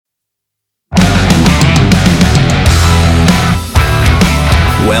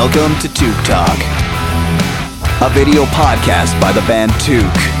Welcome to TOQUE Talk, a video podcast by the band TOQUE,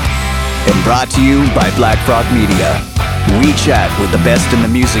 and brought to you by Black Frog Media. We chat with the best in the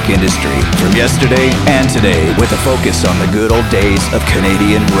music industry from yesterday and today with a focus on the good old days of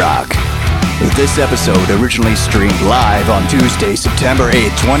Canadian rock. This episode originally streamed live on Tuesday, September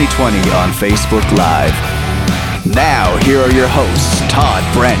 8th, 2020 on Facebook Live. Now, here are your hosts, Todd,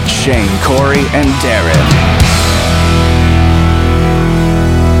 Brent, Shane, Corey, and Darren.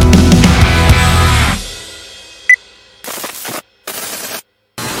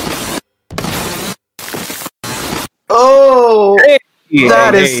 Oh,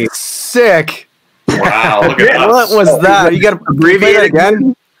 that is sick. Wow, look at What was that? You got to abbreviate it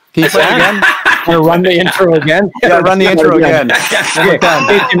again? Can you play it again? Or run the intro again? Yeah, run the intro again.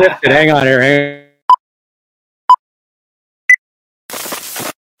 Okay, hang on here.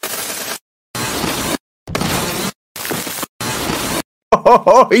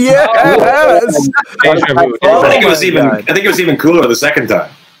 Oh, yes. I think it was even cooler the second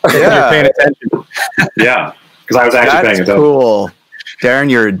time. Yeah. You're paying attention. Yeah, because I was actually paying That's attention. cool. Darren,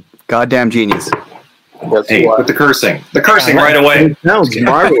 you're a goddamn genius. Hey, with the cursing right away. That was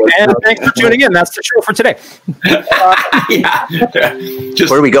marvelous. And thanks for tuning in. That's the show for today. Yeah.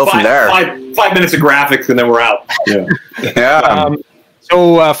 Just Where do we go from there? 5 minutes of graphics and then we're out. Yeah. Yeah.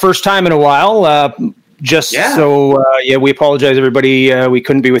 So first time in a while. We apologize, everybody. We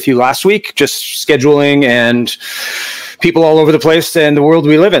couldn't be with you last week. Just scheduling and people all over the place and the world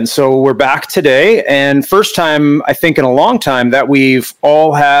we live in. So we're back today, and first time I think in a long time that we've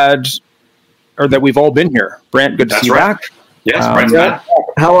all been here. Brent, good to see you back. Yes, Brent's back.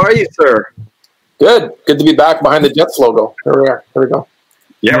 How are you, sir? Good. Good to be back behind the Jets logo. There we are. There we go.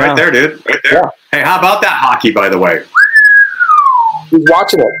 Yeah, right there, dude. Right there. Yeah. Hey, how about that hockey, by the way? Who's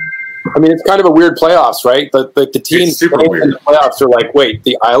watching it? I mean, it's kind of a weird playoffs, right? The teams super weird. in the playoffs are like, wait,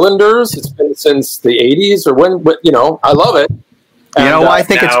 the Islanders? It's been since the 80s or when? But, I love it. You know why I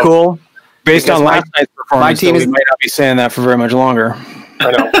think it's cool? Based on last night's performance, my team we might not be saying that for very much longer.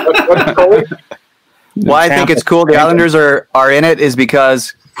 I know. What's Coley? Why I think it's cool the Islanders are in it is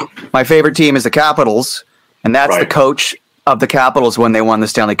because my favorite team is the Capitals, and that's the coach of the Capitals when they won the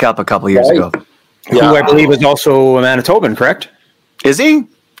Stanley Cup a couple years ago. Yeah. Who I believe is also a Manitoban, correct? Is he?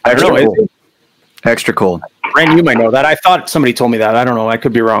 Extra cool. Extra cool. Brand, you might know that. I thought somebody told me that. I don't know. I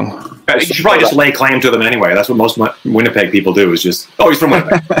could be wrong. You should probably just lay claim to them anyway. That's what most Winnipeg people do is just, he's from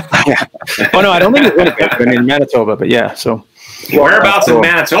Winnipeg. Yeah. Oh, no, I don't think it's Winnipeg. I mean, Manitoba, but yeah, so. Whereabouts in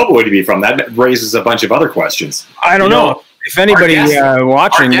Manitoba would you be from? That raises a bunch of other questions. I don't know. If anybody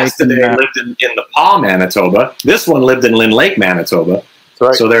watching... Our guest today lived in the Paw, Manitoba. This one lived in Lynn Lake, Manitoba.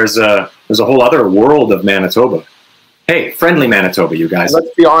 Right. So there's a whole other world of Manitoba. Hey, friendly Manitoba, you guys. Let's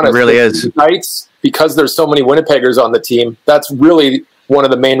be honest. It really is. Nights, because there's so many Winnipeggers on the team, that's really one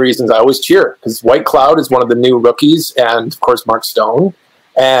of the main reasons I always cheer. Because White Cloud is one of the new rookies, and, of course, Mark Stone,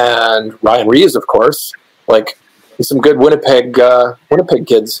 and Ryan Reeves, of course. Like, there's some good Winnipeg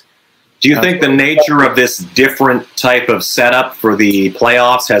kids. Do you think the nature of this different type of setup for the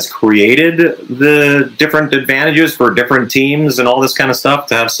playoffs has created the different advantages for different teams and all this kind of stuff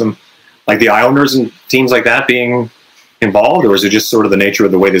to have some, like the Islanders and teams like that being involved, or is it just sort of the nature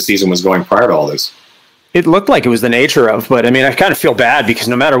of the way the season was going prior to all this? It looked like it was the nature of, but I mean, I kind of feel bad because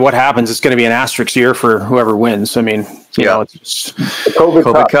no matter what happens, it's going to be an asterisk year for whoever wins. I mean, you know, it's just the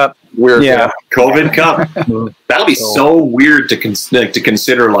COVID Cup. Weird. Yeah. COVID Cup. That'll be so weird to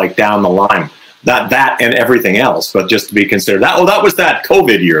consider like down the line. Not that and everything else, but just to be considered that. Oh, that was that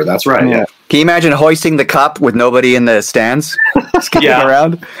COVID year. That's right. Yeah. Can you imagine hoisting the cup with nobody in the stands? Skipping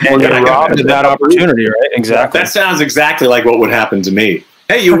around? And get robbed of that opportunity, right? Exactly. That sounds exactly like what would happen to me.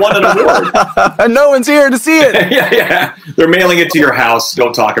 Hey, you won an award. And no one's here to see it. Yeah. They're mailing it to your house.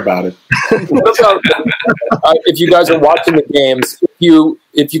 Don't talk about it. If you guys are watching the games,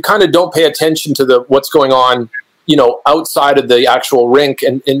 if you kind of don't pay attention to what's going on, outside of the actual rink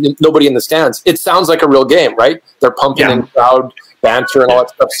and nobody in the stands, it sounds like a real game, right? They're pumping in crowd banter and all that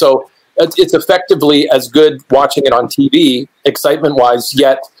stuff. So it's effectively as good watching it on TV, excitement-wise.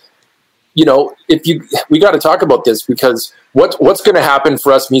 Yet, we got to talk about this because what's going to happen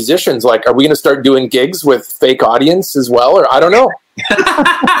for us musicians? Like, are we going to start doing gigs with fake audience as well, or I don't know?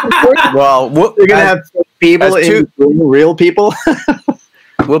 Well, we're going to have people real people.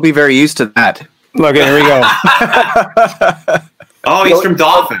 We'll be very used to that. Look, here we go. Oh, he's from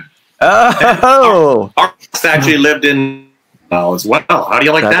Dauphin. Oh. Our guest actually lived in as well. How do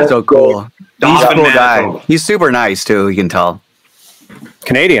you like that? That's so cool. Dauphin, He's a cool Manitoba. guy. He's super nice, too, you can tell.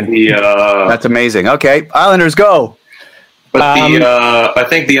 Canadian. That's amazing. Okay, Islanders, go. But I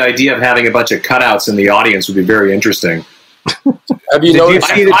think the idea of having a bunch of cutouts in the audience would be very interesting. Have you noticed?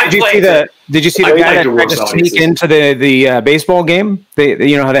 Did you see the guy that tried to sneak into the baseball game?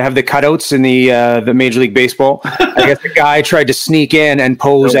 You know how they have the cutouts in the Major League Baseball. I guess the guy tried to sneak in and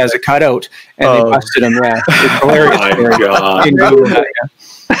pose as a cutout, and they busted him. Yeah, it's hilarious. Oh my God.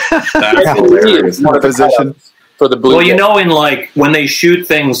 That's hilarious. Position for the blue. Well, you know, in like when they shoot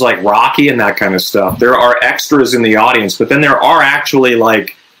things like Rocky and that kind of stuff, there are extras in the audience, but then there are actually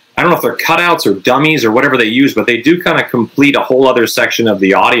like, I don't know if they're cutouts or dummies or whatever they use, but they do kind of complete a whole other section of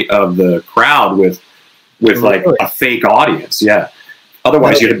the crowd with like a fake audience. Yeah.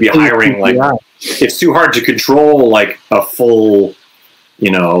 Otherwise, you'd be hiring like it's too hard to control like a full,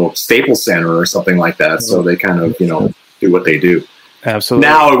 Staples Center or something like that. So they kind of do what they do. Absolutely.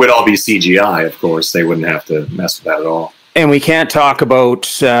 Now it would all be CGI. Of course, they wouldn't have to mess with that at all. And we can't talk about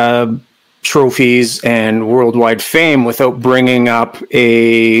trophies and worldwide fame without bringing up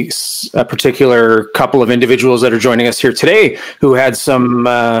a particular couple of individuals that are joining us here today who had some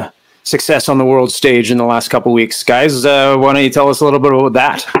success on the world stage in the last couple of weeks. Guys, why don't you tell us a little bit about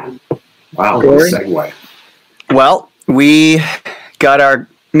that? Wow, what a segue. Well, me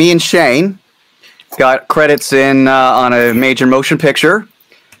and Shane got credits on a major motion picture.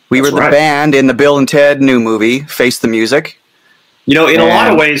 We were the band in the Bill and Ted new movie, Face the Music. In a lot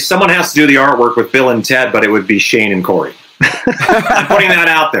of ways, someone has to do the artwork with Bill and Ted, but it would be Shane and Corey. I'm putting that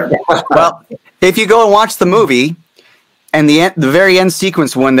out there. Well, if you go and watch the movie, and the very end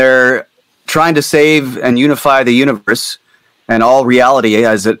sequence when they're trying to save and unify the universe and all reality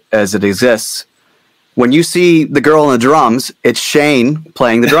as it exists, when you see the girl on the drums, it's Shane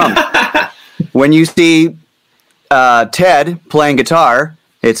playing the drums. When you see Ted playing guitar,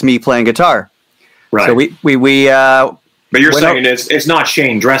 it's me playing guitar. Right. So we but you're saying it's not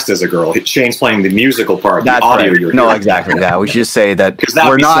Shane dressed as a girl. Shane's playing the musical part, the audio. Right. No, exactly. Yeah, we should just say that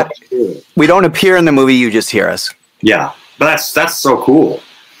we're not. We don't appear in the movie. You just hear us. Yeah, but that's so cool.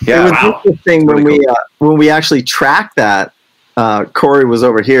 Yeah, it was interesting when we actually tracked that. Corey was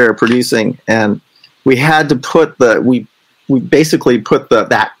over here producing, and we had to put we basically put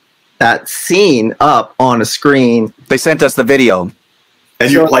that scene up on a screen. They sent us the video,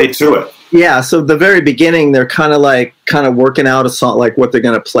 and you played to it. Yeah, so the very beginning, they're kind of working out a song, like what they're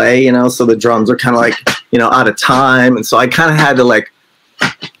going to play, so the drums are kind of out of time. And so I kind of had to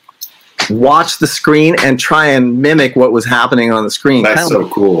watch the screen and try and mimic what was happening on the screen. That's so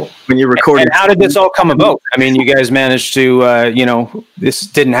cool. When you recorded. And how did this all come about? I mean, you guys managed to, this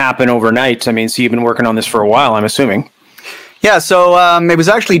didn't happen overnight. I mean, so you've been working on this for a while, I'm assuming. Yeah, so it was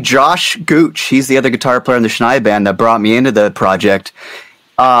actually Josh Gooch. He's the other guitar player in the Schnei band that brought me into the project.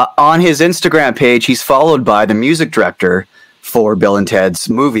 On his Instagram page, he's followed by the music director for Bill and Ted's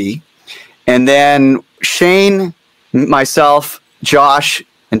movie. And then Shane, myself, Josh,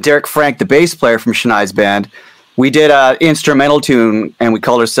 and Derek Frank, the bass player from Schnei's band, we did an instrumental tune, and we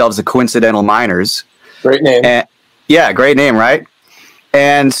called ourselves the Coincidental Miners. Great name. Yeah, great name, right?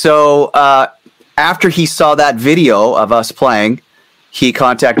 And so after he saw that video of us playing, he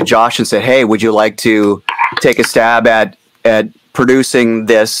contacted Josh and said, hey, would you like to take a stab at producing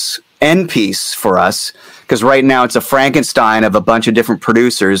this end piece for us? Because right now it's a Frankenstein of a bunch of different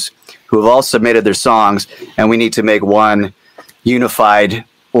producers who have all submitted their songs, and we need to make one unified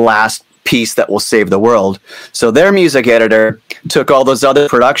last piece that will save the world. So their music editor took all those other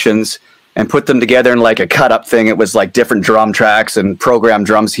productions and put them together in like a cut-up thing. It was like different drum tracks and programmed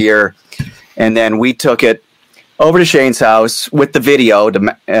drums here. And then we took it over to Shane's house with the video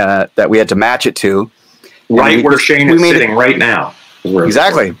that we had to match it to. Right where Shane is sitting right now.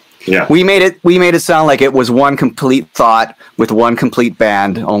 Exactly. Yeah. We made it sound like it was one complete thought with one complete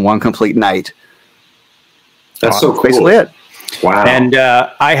band on one complete night. That's so cool. Basically it. Wow. And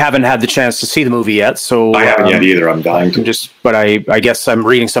I haven't had the chance to see the movie yet, so I haven't yet either. I'm dying to. But I guess I'm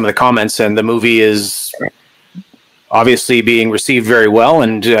reading some of the comments, and the movie is obviously being received very well.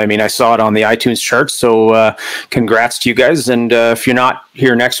 And I mean, I saw it on the iTunes charts, so congrats to you guys. And if you're not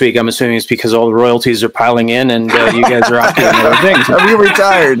here next week, I'm assuming it's because all the royalties are piling in, and you guys are off doing other things. Are you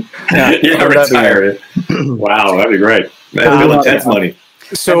retired? Yeah, retired. Wow, that'd be great. That's Bill and Ted's money.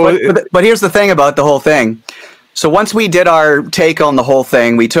 So, but here's the thing about the whole thing. So once we did our take on the whole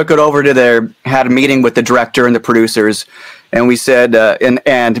thing, we took it over to had a meeting with the director and the producers, and we said,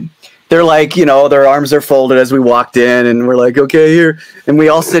 and they're like, their arms are folded as we walked in, and we're like, okay, here, and we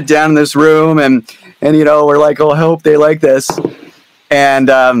all sit down in this room, and we're like, oh, I hope they like this, and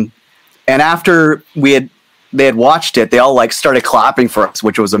after they had watched it, they all like started clapping for us,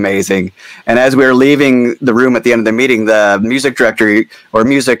 which was amazing. And as we were leaving the room at the end of the meeting, the music director or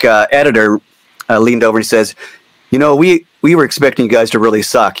music editor leaned over and says, we were expecting you guys to really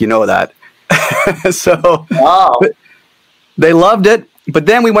suck, that. So, wow. They loved it. But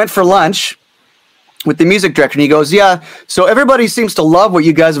then we went for lunch with the music director, and he goes, yeah, so everybody seems to love what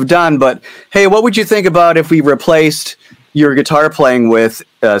you guys have done, but hey, what would you think about if we replaced your guitar playing with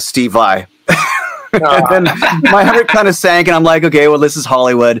Steve Vai? And then my heart kind of sank, and I'm like, okay, well, this is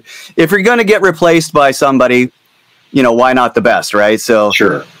Hollywood. If you're going to get replaced by somebody, you know, why not the best, right? So,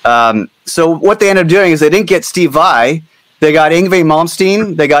 Sure. So what they ended up doing is they didn't get Steve Vai. They got Yngwie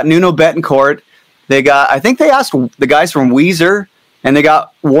Malmsteen. They got Nuno Bettencourt. I think they asked the guys from Weezer, and they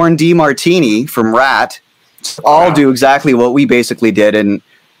got Warren D. Martini from Rat. All do exactly what we basically did, and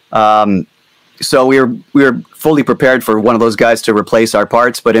so we were fully prepared for one of those guys to replace our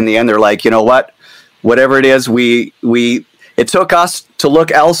parts. But in the end, they're like, you know what? Whatever it is, it took us to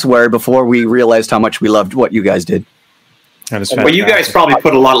look elsewhere before we realized how much we loved what you guys did. Well, you guys probably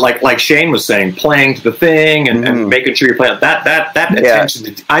put a lot, like Shane was saying, playing to the thing and making sure you're playing that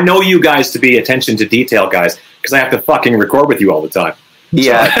attention. I know you guys to be attention to detail guys because I have to fucking record with you all the time.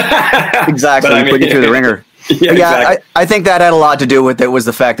 Yeah, exactly. I mean, put you through the ringer. Yeah, exactly. I think that had a lot to do with it. Was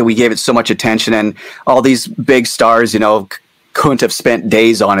the fact that we gave it so much attention, and all these big stars, you know, couldn't have spent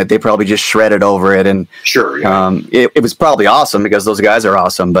days on it. They probably just shredded over it, and sure, yeah. It was probably awesome because those guys are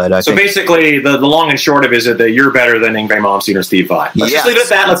awesome. But basically, the long and short of it is that you're better than Yngwie Malmsteen or Steve Vai. Let's just leave it at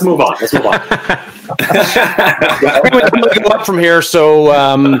that. Let's move on. We're going to go up from here.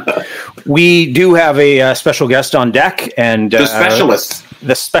 So we do have a special guest on deck, and the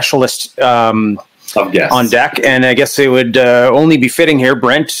specialist of guests on deck. And I guess it would only be fitting here.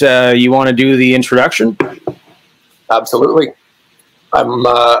 Brent, you want to do the introduction? Absolutely.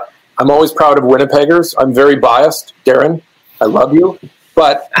 I'm always proud of Winnipeggers. I'm very biased, Darren. I love you,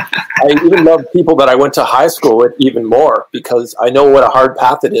 but I even love people that I went to high school with even more because I know what a hard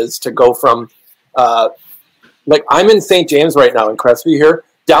path it is to go from. Like I'm in St. James right now in Crestview here.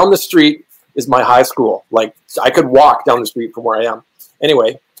 Down the street is my high school. Like I could walk down the street from where I am.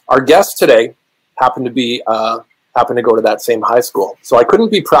 Anyway, our guest today happened to go to that same high school, so I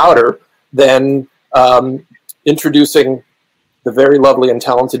couldn't be prouder than introducing the very lovely and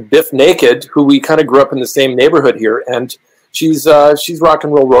talented BIF Naked, who we kind of grew up in the same neighborhood here, and she's rock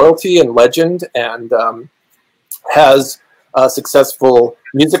and roll royalty and legend, and has a successful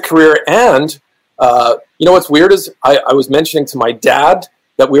music career. And you know what's weird is I was mentioning to my dad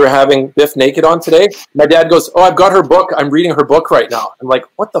that we were having BIF Naked on today. My dad goes, "Oh, I've got her book. I'm reading her book right now." I'm like,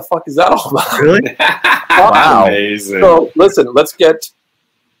 "What the fuck is that all about?" Really? Wow. Amazing. So listen, let's get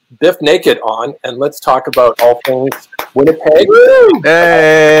BIF Naked on, and let's talk about all things Winnipeg.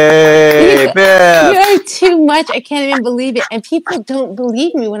 Hey, Biff. You're too much. I can't even believe it. And people don't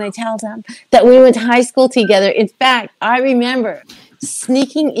believe me when I tell them that we went to high school together. In fact, I remember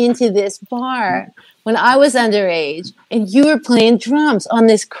sneaking into this bar when I was underage, and you were playing drums on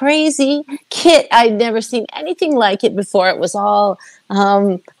this crazy kit. I'd never seen anything like it before. It was all,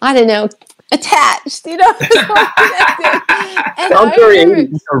 I don't know, attached, you know. And Sounds very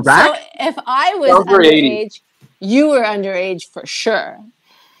 80s. So if I was underage, you were underage for sure.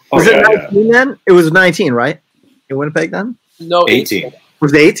 Was it 19 then? It was 19, right? In Winnipeg then? No, 18.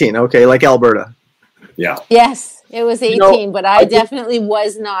 Was it 18? Okay, like Alberta. Yeah. Yes, it was 18, but I definitely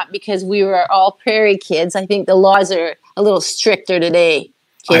was not because we were all prairie kids. I think the laws are a little stricter today.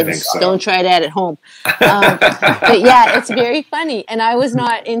 Kids, I think so. Don't try that at home. But yeah, it's very funny. And I was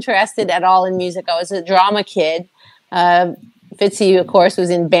not interested at all in music. I was a drama kid. Fitzy, of course, was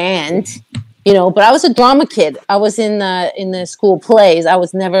in band, you know, but I was a drama kid. I was in the school plays. I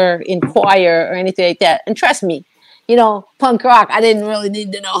was never in choir or anything like that. And trust me, you know, punk rock, I didn't really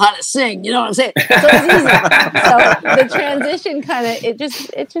need to know how to sing. You know what I'm saying? So it was easy. So the transition kind of, it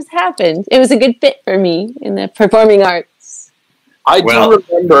just happened. It was a good fit for me in the performing arts. I do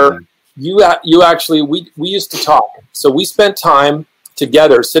remember you actually, we used to talk. So we spent time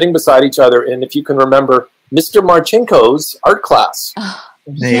together sitting beside each other. And if you can remember, Mr. Marchenko's art class. Oh,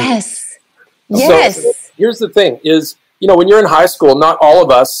 yes. So Yes. here's the thing is, you know, when you're in high school, not all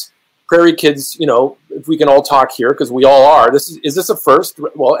of us prairie kids, you know, if we can all talk here, because we all are, is this a first?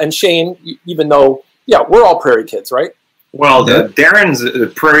 Well, and Shane, even though, yeah, we're all prairie kids, right? Well,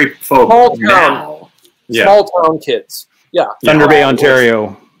 Darren's prairie folk Small town. now. Yeah. Small town kids. Yeah. Thunder Bay,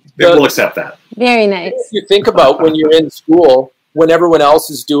 Ontario. We'll accept that. Very nice. If you think about when you're in school, when everyone else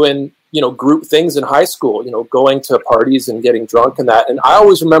is doing, you know, group things in high school, you know, going to parties and getting drunk and that. And I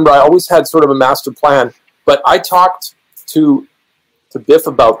always remember, I always had sort of a master plan, but I talked to Biff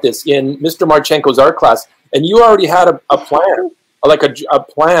about this in Mr. Marchenko's art class, and you already had a plan, like a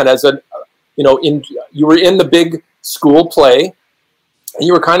plan as a, you know, you were in the big school play, and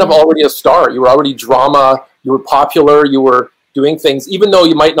you were kind of already a star. You were already drama. You were popular. You were doing things, even though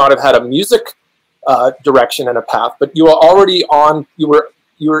you might not have had a music direction and a path, but you were already on.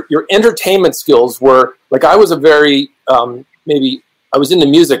 Your entertainment skills were like, I was a very maybe I was into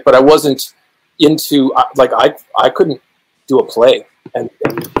music, but I wasn't into like I couldn't do a play and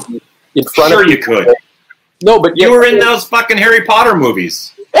in front sure of you could. No, but you were in those fucking Harry Potter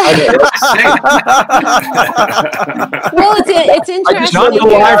movies. Well, it's interesting. Not the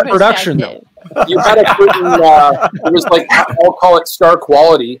live production, though. You had a certain, it was like, I'll call it star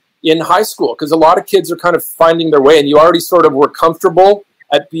quality in high school, because a lot of kids are kind of finding their way, and you already sort of were comfortable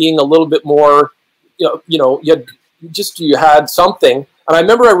at being a little bit more, you had something. And I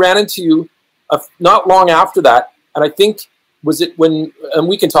remember I ran into you not long after that, and I think, was it when, and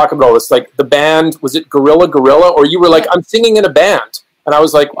we can talk about all this, like the band, was it Gorilla, or you were like, I'm singing in a band. And I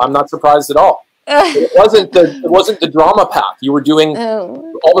was like, I'm not surprised at all. It wasn't the drama path. You were doing,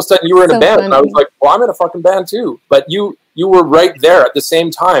 all of a sudden you were in a band. Funny. And I was like, well, I'm in a fucking band too. But you were right there at the same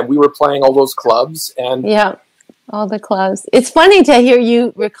time. We were playing all those clubs. And yeah, all the clubs. It's funny to hear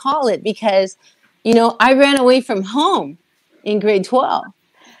you recall it because, I ran away from home in grade 12.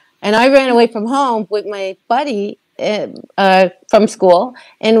 And I ran away from home with my buddy from school,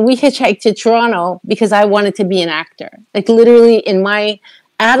 and we hitchhiked to Toronto because I wanted to be an actor. Like literally in my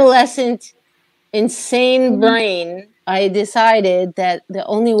adolescent, insane brain, I decided that the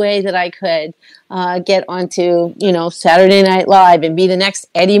only way that I could get onto, Saturday Night Live and be the next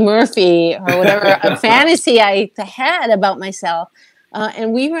Eddie Murphy or whatever a fantasy I had about myself.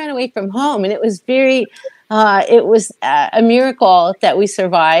 And we ran away from home, and it was a miracle that we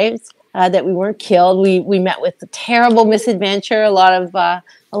survived. That we weren't killed. We met with a terrible misadventure, a lot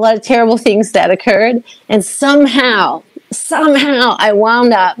of terrible things that occurred, and somehow I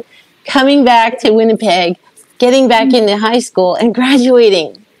wound up coming back to Winnipeg, getting back into high school, and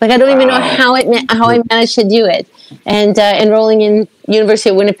graduating. Like I don't even know how I managed to do it, and enrolling in University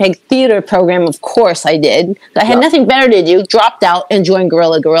of Winnipeg theater program. Of course, I did. I had nothing better to do. Dropped out and joined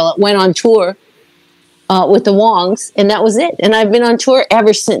Gorilla. Went on tour. With the Wongs, and that was it. And I've been on tour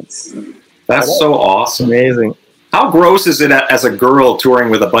ever since. That's so awesome. Amazing. How gross is it as a girl touring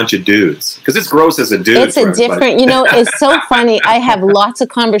with a bunch of dudes? Because it's gross as a dude. It's a different, it's so funny. I have lots of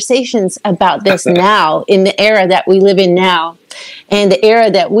conversations about this now in the era that we live in now and the era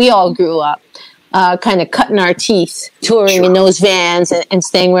that we all grew up, kind of cutting our teeth, touring in those vans and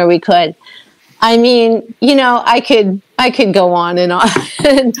staying where we could. I mean, I could go on and on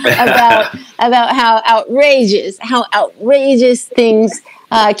about how outrageous things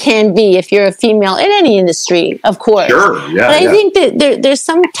can be if you're a female in any industry, of course. Sure, yeah. But I think that there's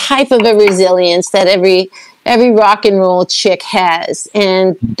some type of a resilience that every rock and roll chick has,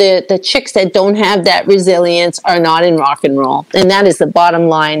 and the chicks that don't have that resilience are not in rock and roll, and that is the bottom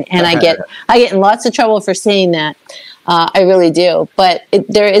line. And I get in lots of trouble for saying that. I really do. But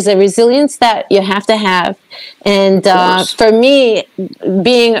there is a resilience that you have to have. And for me,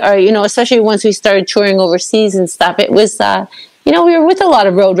 being, especially once we started touring overseas and stuff, it was, we were with a lot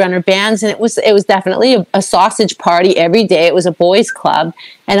of Roadrunner bands, and it was definitely a sausage party every day. It was a boys' club.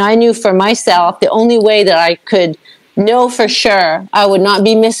 And I knew for myself, the only way that I could know for sure I would not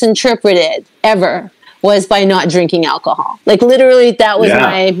be misinterpreted ever was by not drinking alcohol. Like literally that was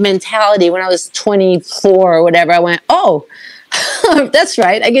my mentality when I was 24 or whatever. I went, oh, that's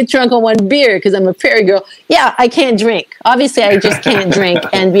right. I get drunk on one beer because I'm a prairie girl. Yeah, I can't drink. Obviously, I just can't drink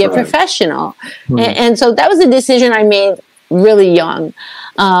and be a professional. And so that was a decision I made really young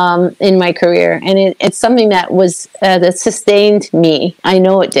in my career. And it's something that was that sustained me. I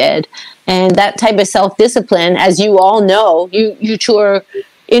know it did. And that type of self-discipline, as you all know, you tour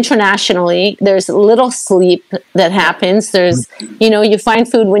internationally, there's little sleep that happens. There's, you find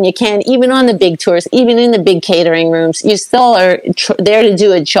food when you can, even on the big tours, even in the big catering rooms, you still are there to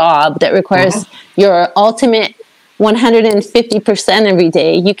do a job that requires your ultimate 150% every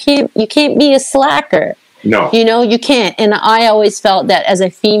day. You can't be a slacker. No. You can't. And I always felt that as a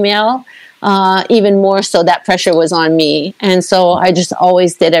female, even more so, that pressure was on me. And so I just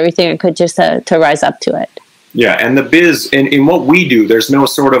always did everything I could just to rise up to it. Yeah, and the biz, in what we do, there's no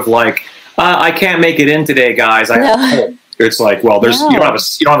sort of like, I can't make it in today, guys. It's like, well, there's you don't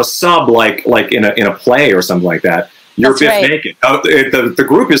have a sub like in a play or something like that. You're Biff Naked. The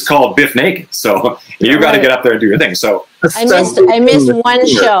group is called Biff Naked, so you got to get up there and do your thing. So I missed one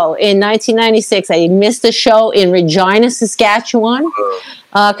show in 1996. I missed a show in Regina, Saskatchewan,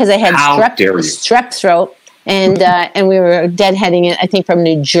 because I had strep throat. And we were deadheading it, I think, from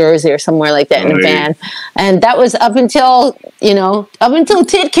New Jersey or somewhere like that in a van. And that was up until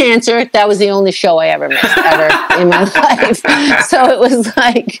tit cancer. That was the only show I ever missed in my life. So it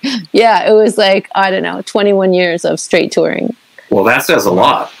was like, I don't know, 21 years of straight touring. Well, that says a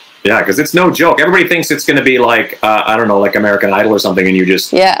lot. Yeah, because it's no joke. Everybody thinks it's going to be like, I don't know, like American Idol or something, and you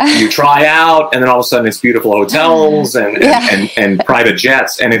just you try out, and then all of a sudden it's beautiful hotels and private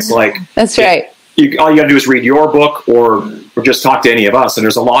jets, and it's like that's right. All you got to do is read your book or just talk to any of us, and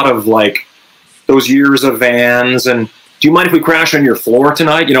there's a lot of like those years of vans and. Do you mind if we crash on your floor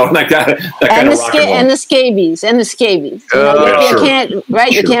tonight? You know, like that kind of rock and roll. And the scabies. You can't,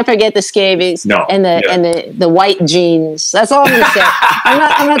 right? Sure. You can't forget the scabies. No. And the white jeans. That's all I'm going to say.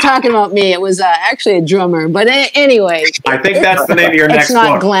 I'm not talking about me. It was actually a drummer. But anyway. I think that's the name of your next book. It's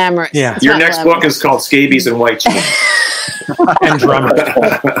not glamorous. Yeah. Your next book is called Scabies and White Jeans. And drummer.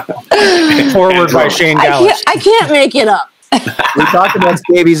 Forward by Shane Gallus. I can't make it up. We talked about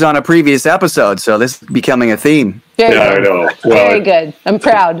scabies on a previous episode, so this is becoming a theme. Very I good. know. Well, Very good. I'm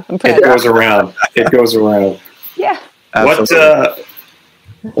proud. It goes around. Yeah. What I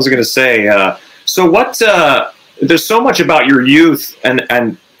was going to say? There's so much about your youth,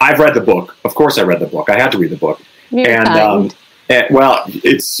 and I've read the book. Of course, I read the book. I had to read the book. Well,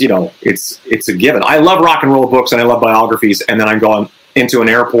 it's a given. I love rock and roll books, and I love biographies. And then I'm going into an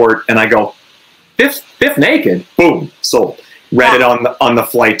airport, and I go. Biff naked, boom, sold. Read it on the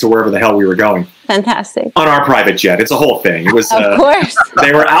flight to wherever the hell we were going. Fantastic. On our private jet. It's a whole thing. It was of course.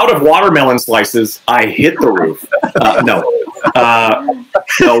 They were out of watermelon slices. I hit the roof.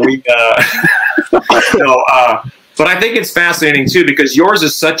 But I think it's fascinating too because yours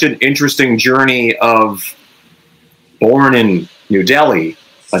is such an interesting journey of born in New Delhi,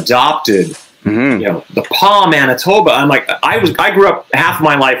 adopted. Mm-hmm. You know, the Paw, Manitoba. I'm like, I grew up. Half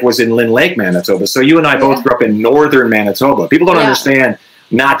my life was in Lynn Lake, Manitoba. So you and I both grew up in northern Manitoba. People don't understand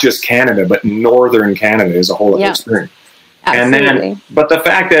not just Canada, but northern Canada is a whole other experience. Absolutely. And then, but the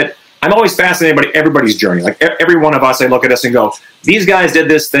fact that I'm always fascinated by everybody's journey. Like every one of us, I look at us and go, these guys did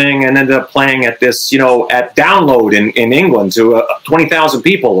this thing and ended up playing at this, at Download in England to 20,000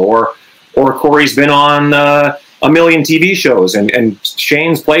 people, or Corey's been on. A million TV shows, and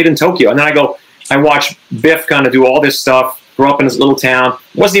Shane's played in Tokyo. And then I watch Biff kind of do all this stuff, grew up in this little town,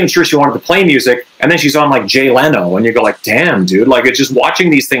 wasn't even sure she wanted to play music, and then she's on like Jay Leno, and you go like, damn, dude, like it's just watching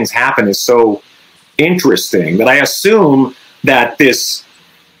these things happen is so interesting that I assume that this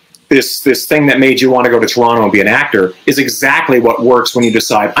thing that made you want to go to Toronto and be an actor is exactly what works when you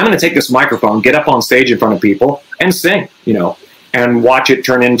decide, I'm going to take this microphone, get up on stage in front of people, and sing, and watch it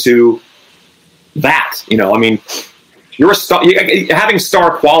turn into that. I mean, you're a star. Having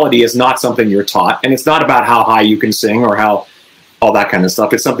star quality is not something you're taught, and it's not about how high you can sing or how all that kind of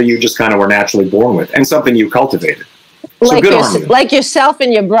stuff. It's something you just kind of were naturally born with, and something you cultivated. Like yourself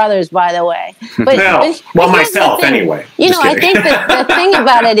and your brothers, by the way. But, myself anyway. I think that the thing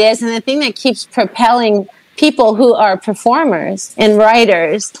about it is, and the thing that keeps propelling people who are performers and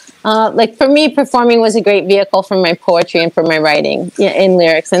writers, like for me, performing was a great vehicle for my poetry and for my writing in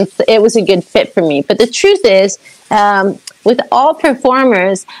lyrics, and it was a good fit for me. But the truth is, with all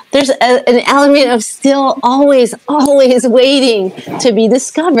performers, there's an element of still always waiting to be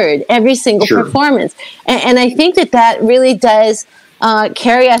discovered every single performance. And I think that really does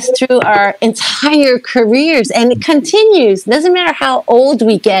carry us through our entire careers, and it continues. Doesn't matter how old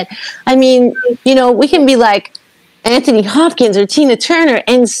we get. I mean, we can be like Anthony Hopkins or Tina Turner,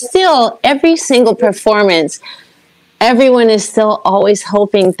 and still every single performance, everyone is still always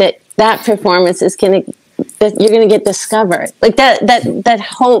hoping that performance is that you're going to get discovered. Like that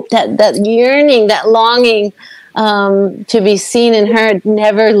hope, that yearning, that longing to be seen and heard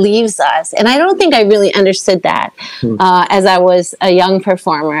never leaves us. And I don't think I really understood that as I was a young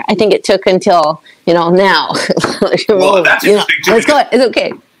performer. I think it took until, now. Well, that's interesting too. It's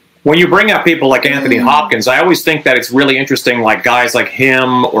okay. When you bring up people like Anthony Hopkins, I always think that it's really interesting, like guys like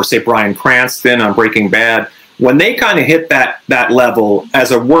him or say Bryan Cranston on Breaking Bad, when they kind of hit that level as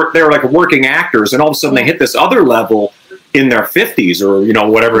they were like working actors, and all of a sudden they hit this other level in their 50s or,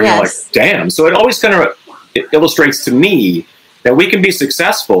 whatever, and you're like, damn. So it always kind of illustrates to me that we can be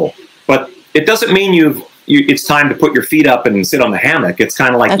successful, but it doesn't mean it's time to put your feet up and sit on the hammock. It's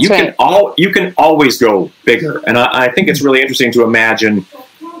kind of like you can always go bigger. And I think it's really interesting to imagine,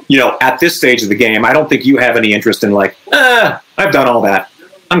 at this stage of the game, I don't think you have any interest in like, I've done all that.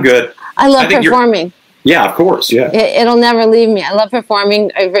 I'm good. I love performing. Yeah, of course. Yeah. It'll never leave me. I love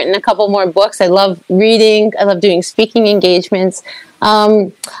performing. I've written a couple more books. I love reading. I love doing speaking engagements.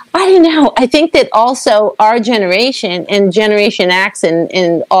 I don't know. I think that also our generation and Generation X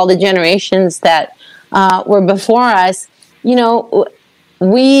and all the generations that were before us,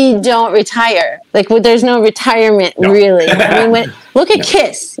 we don't retire. Like, there's no retirement, really. I mean, look at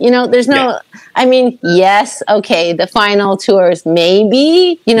Kiss. You know, there's no. I mean, yes, okay, the final tours,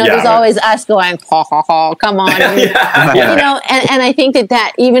 maybe. You know, there's always us going, ha ha ha, come on. You know, and I think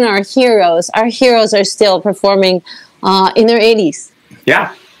that even our heroes are still performing in their 80s.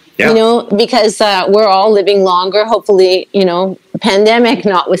 Yeah. You know, because we're all living longer. Hopefully, you know, pandemic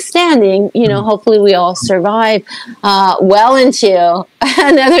notwithstanding, you know, hopefully we all survive well into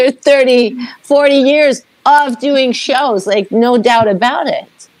another 30, 40 years of doing shows. Like, no doubt about it.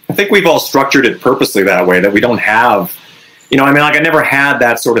 I think we've all structured it purposely that way, that we don't have, you know, I mean, like, I never had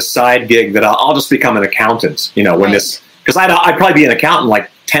that sort of side gig that I'll just become an accountant, you know, when this, because I'd probably be an accountant like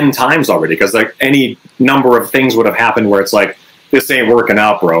 10 times already, because like any number of things would have happened where it's like, this ain't working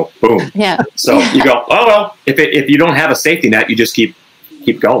out, bro. Boom. Yeah. So you go, oh, well, if you don't have a safety net, you just keep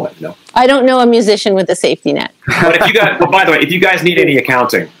going, you know? I don't know a musician with a safety net. But by the way, if you guys need any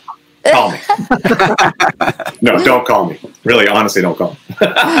accounting, call me. No, don't call me. Really, honestly, don't call me.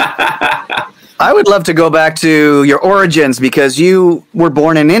 I would love to go back to your origins, because you were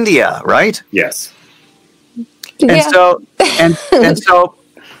born in India, right? Yes. And so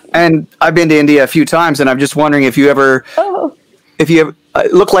I've been to India a few times, and I'm just wondering if you ever, if you have,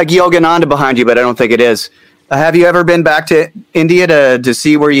 it looked like Yogananda behind you, but I don't think it is. Have you ever been back to India to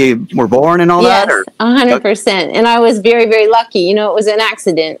see where you were born and all that? Yes, 100%. And I was very, very lucky. You know, it was an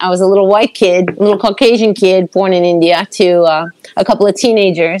accident. I was a little white kid, a little Caucasian kid born in India to a couple of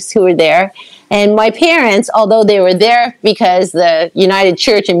teenagers who were there. And my parents, although they were there because the United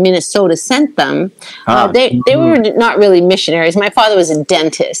Church in Minnesota sent them, they were not really missionaries. My father was a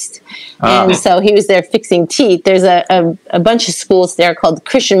dentist, and so he was there fixing teeth. There's a bunch of schools there called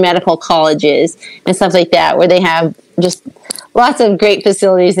Christian medical colleges and stuff like that, where they have just lots of great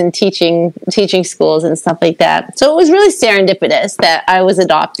facilities and teaching schools and stuff like that. So it was really serendipitous that I was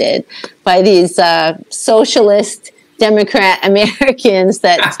adopted by these socialist Democrat Americans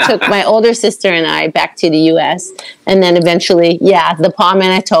that took my older sister and I back to the U.S. And then eventually, the PAW,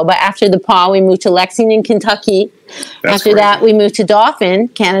 Manitoba. After the PAW, we moved to Lexington, Kentucky. After that, we moved to Dauphin,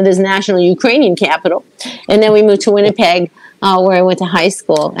 Canada's national Ukrainian capital. And then we moved to Winnipeg, where I went to high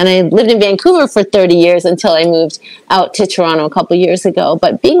school. And I lived in Vancouver for 30 years until I moved out to Toronto a couple years ago.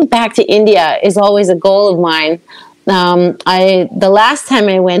 But being back to India is always a goal of mine. The last time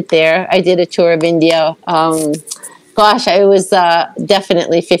I went there, I did a tour of India. It was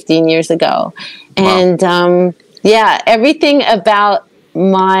definitely 15 years ago. And everything about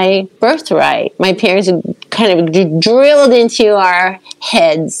my birthright, my parents kind of drilled into our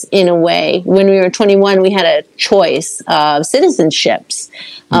heads in a way. When we were 21, we had a choice of citizenships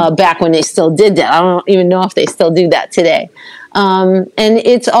back when they still did that. I don't even know if they still do that today. And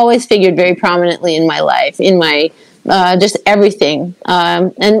it's always figured very prominently in my life, in my just everything.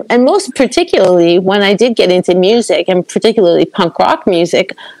 And most particularly when I did get into music, and particularly punk rock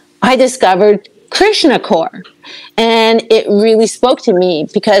music, I discovered Krishna core. And it really spoke to me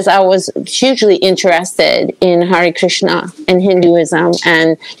because I was hugely interested in Hare Krishna and Hinduism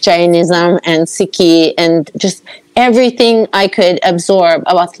and Jainism and Sikhi and just everything I could absorb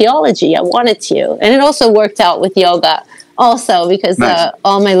about theology. I wanted to. And it also worked out with yoga. Also, because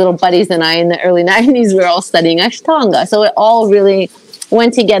all my little buddies and I in the early 90s were all studying Ashtanga. So it all really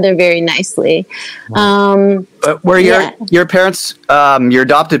went together very nicely. Were your parents, your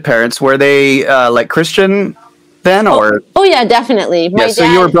adopted parents, were they like Christian then? Or? Oh yeah, definitely. My dad, so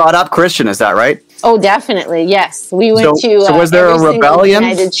you were brought up Christian, is that right? Oh, definitely, yes. We went to so was there a rebellion?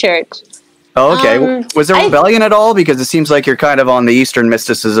 United Church. Oh, okay. Was there rebellion at all? Because it seems like you're kind of on the Eastern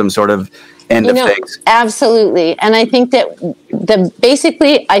mysticism sort of end of things. Absolutely. And I think that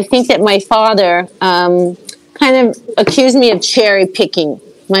I think that my father kind of accused me of cherry picking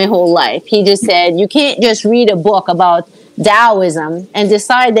my whole life. He just said, you can't just read a book about Taoism and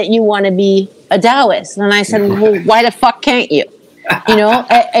decide that you want to be a Taoist. And I said, well, why the fuck can't you? You know,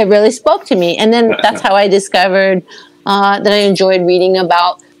 it really spoke to me. And then that's how I discovered that I enjoyed reading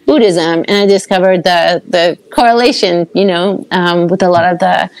about Buddhism, and I discovered the correlation, you know, with a lot of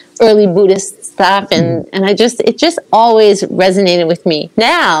the early Buddhist stuff, and it just always resonated with me.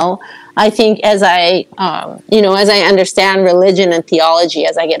 Now, I think as I understand religion and theology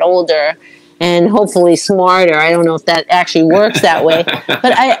as I get older, and hopefully smarter, I don't know if that actually works that way,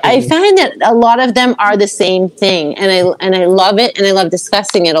 but I find that a lot of them are the same thing, and I love it, and I love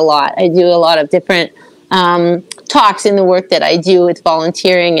discussing it a lot. I do a lot of different talks in the work that I do with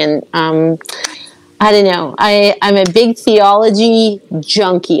volunteering, and I don't know. I'm a big theology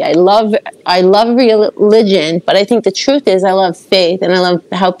junkie. I love religion, but I think the truth is I love faith, and I love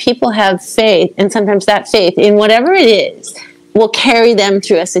how people have faith, and sometimes that faith in whatever it is will carry them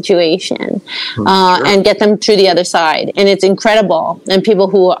through a situation and get them through the other side. And it's incredible. And people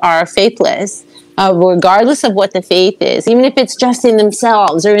who are faithless, regardless of what the faith is, even if it's just in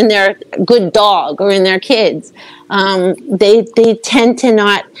themselves or in their good dog or in their kids, they tend to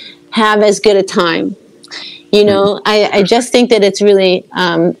not have as good a time. You know, I just think that it's really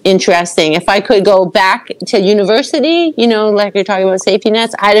interesting. If I could go back to university, you know, like you're talking about safety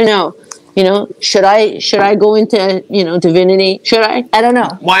nets, I don't know. You know, should I go into, you know, divinity? Should I? I don't know.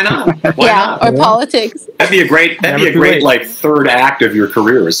 Why not? Why not? Or politics. That'd be a great like third act of your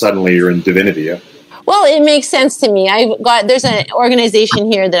career. Is suddenly you're in divinity. Yeah. Well, it makes sense to me. There's an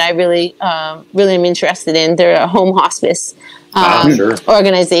organization here that I really am interested in. They're a home hospice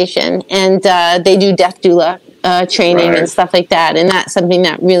organization, and they do death doula training and stuff like that, and that's something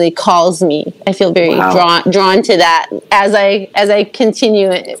that really calls me. I feel very drawn to that as I continue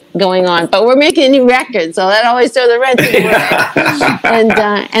it going on. But we're making a new record, so that always throws a wrench in the works.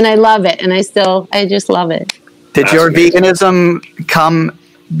 And I love it, and I just love it. Did your veganism come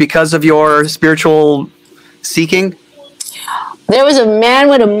because of your spiritual seeking? There was a man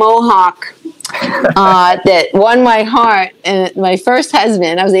with a mohawk that won my heart, and my first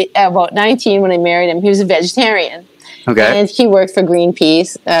husband. I was about 19 when I married him. He was a vegetarian, and he worked for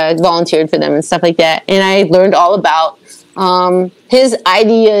Greenpeace, volunteered for them and stuff like that. And I learned all about his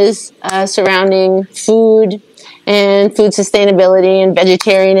ideas surrounding food and food sustainability and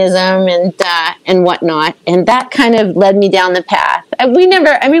vegetarianism and whatnot. And that kind of led me down the path. We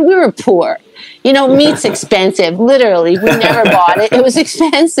were poor. You know, meat's expensive. Literally, we never bought it. It was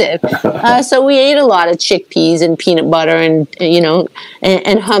expensive. So we ate a lot of chickpeas and peanut butter and you know,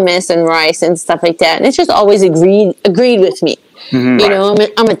 and hummus and rice and stuff like that. And it's just always agreed with me. Mm-hmm. You know,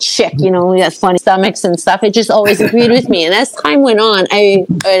 I'm a chick, you know, we got funny stomachs and stuff. It just always agreed with me. And as time went on,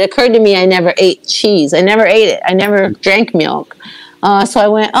 it occurred to me I never ate cheese. I never ate it. I never drank milk. So I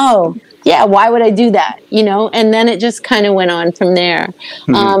went, oh, yeah, why would I do that? You know, and then it just kind of went on from there.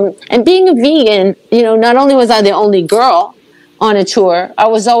 Mm-hmm. And being a vegan, you know, not only was I the only girl on a tour, I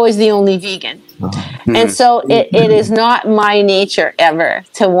was always the only vegan. Mm-hmm. And so it is not my nature ever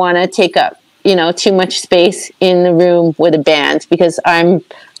to want to take up, you know, too much space in the room with a band, because I'm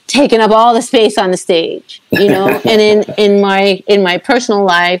taking up all the space on the stage, you know. And in my personal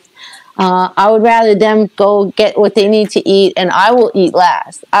life, I would rather them go get what they need to eat, and I will eat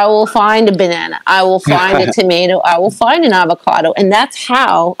last. I will find a banana. I will find a tomato. I will find an avocado. And that's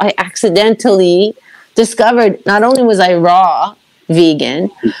how I accidentally discovered not only was I raw vegan,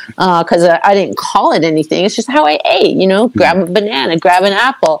 because I didn't call it anything. It's just how I ate, you know, grab a banana, grab an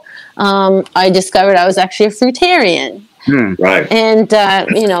apple. I discovered I was actually a fruitarian. Right. And,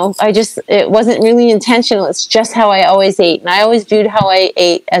 you know, it wasn't really intentional. It's just how I always ate. And I always viewed how I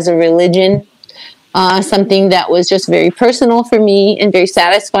ate as a religion, something that was just very personal for me and very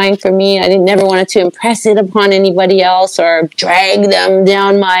satisfying for me. I never wanted to impress it upon anybody else or drag them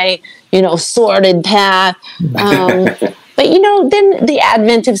down my, you know, sordid path. But, you know, then the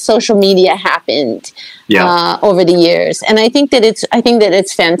advent of social media happened over the years. And I think that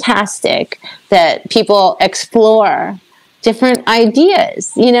it's fantastic that people explore different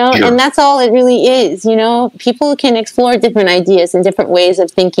ideas, you know, and that's all it really is. You know, people can explore different ideas and different ways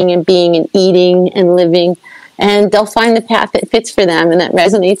of thinking and being and eating and living, and they'll find the path that fits for them and that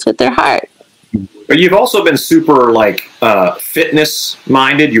resonates with their heart. But you've also been super like fitness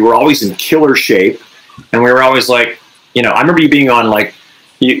minded. You were always in killer shape, and we were always like, you know, I remember you being on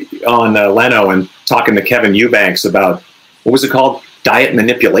Leno and talking to Kevin Eubanks about, what was it called? Diet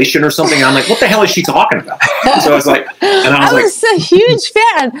manipulation or something. And I'm like, what the hell is she talking about? So I was like, and I was a huge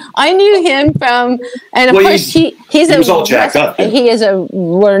fan. I knew him from, and of course he was all jacked up. He is a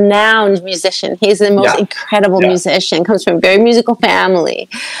renowned musician. He's the most incredible musician. Comes from a very musical family.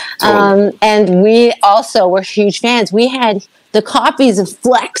 Totally. And we also were huge fans. We had the copies of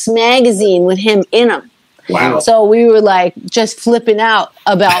Flex magazine with him in them. Wow. So we were like just flipping out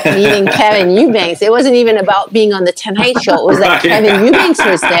about meeting Kevin Eubanks. It wasn't even about being on the Tonight Show. It was like Kevin Eubanks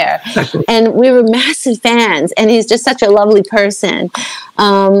was there. And we were massive fans. And he's just such a lovely person.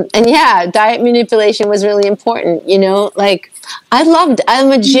 And yeah, diet manipulation was really important. You know, like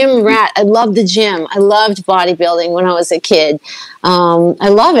I'm a gym rat. I loved the gym. I loved bodybuilding when I was a kid. I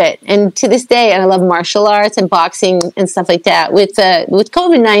love it. And to this day, I love martial arts and boxing and stuff like that. With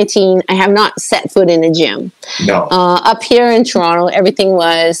COVID-19, I have not set foot in a gym. No. Up here in Toronto, everything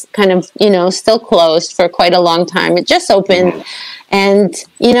was kind of, you know, still closed for quite a long time. It just opened. Mm-hmm. And,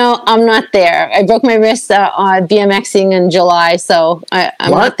 you know, I'm not there. I broke my wrist on BMXing in July, so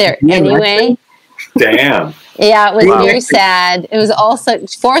I'm not there anyway. Damn. Yeah, it was very sad. It was also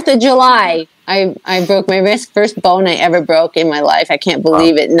 4th of July. I broke my wrist, first bone I ever broke in my life. I can't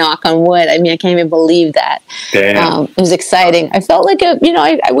believe it. Knock on wood. I mean, I can't even believe that. Damn. It was exciting. I felt like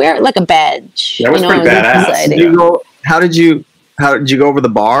I wear it like a badge. That was pretty badass. How did you go over the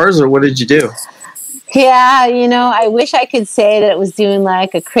bars, or what did you do? Yeah, I wish I could say that it was doing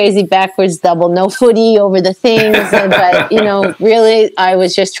like a crazy backwards double, no footy over the things, but really, I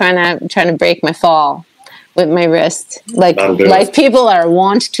was just trying to break my fall with my wrist, like people are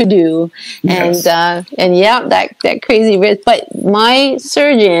wont to do, Yes. and yeah, that crazy wrist. But my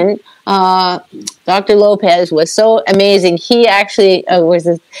surgeon, Dr. Lopez, was so amazing. He actually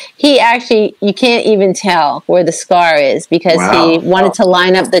you can't even tell where the scar is because he wanted to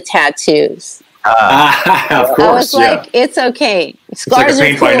line up the tattoos. Of course, I was like, it's okay. Scars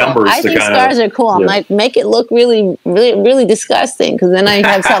like are cool. I think scars are cool. I'm like, make it look really, really, really disgusting because then I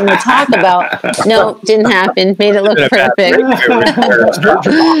have something to talk about. No, didn't happen. Made it look perfect.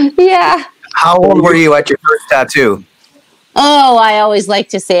 Yeah. How old were you at your first tattoo? Oh, I always like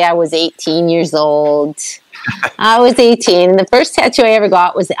to say I was 18 years old. I was 18. The first tattoo I ever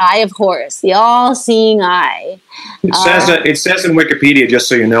got was the Eye of Horus, the all-seeing eye. It says in Wikipedia, just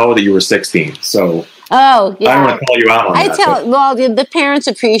so you know, that you were 16. So oh, yeah. I don't want to call you out on that. The parents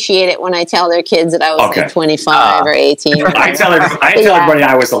appreciate it when I tell their kids that I was like 25 or 18. I tell everybody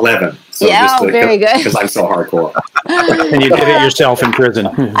I was 11. So very good. Because I'm so hardcore. And you did it yourself in prison.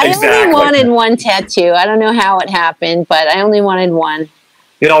 I only wanted one tattoo. I don't know how it happened, but I only wanted one.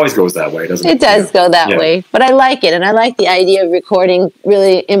 It always goes that way, doesn't it? It does go that way. But I like it. And I like the idea of recording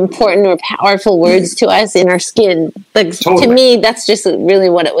really important or powerful words to us in our skin. Like, to me, that's just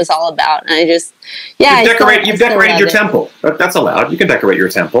really what it was all about. And I just, You've decorated your temple. That's allowed. You can decorate your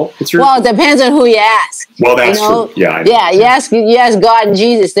temple. Well, it depends on who you ask. Well, that's true. Yeah. You ask God and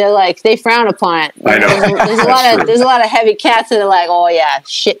Jesus, they frown upon it. I know. There's a lot of heavy cats that are like, oh yeah,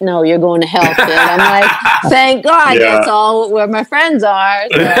 shit, no, you're going to hell, kid. I'm like, thank God, that's all where my friends are.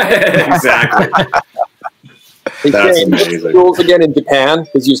 So. Exactly. That's amazing. Rules again in Japan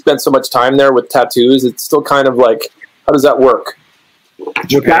because you spent so much time there with tattoos. It's still kind of like, how does that work?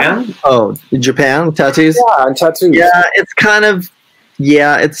 Japan? Oh, Japan tattoos? Yeah, and tattoos. Yeah, it's kind of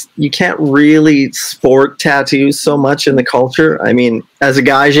you can't really sport tattoos so much in the culture. I mean, as a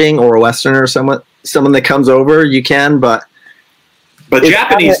gaijin or a Westerner, someone that comes over, you can, but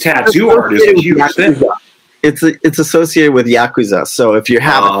Japanese tattoo art is a huge thing. It's associated with Yakuza. So if you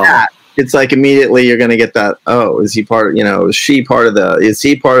have a tat, it's like immediately you're going to get that. Oh, is he part? Is he part of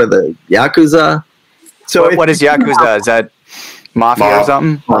the Yakuza? So what is Yakuza? Is that mafia or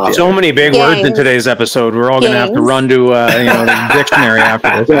something? Mafia. So many big words in today's episode. We're all going to have to run to the dictionary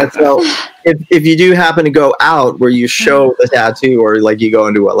after this. Yeah, so if you do happen to go out where you show the tattoo, or like you go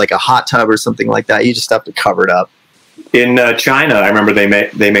into a hot tub or something like that, you just have to cover it up. In China, I remember they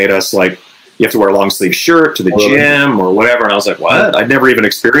made us like, you have to wear a long sleeve shirt to the gym or whatever. And I was like, what? I'd never even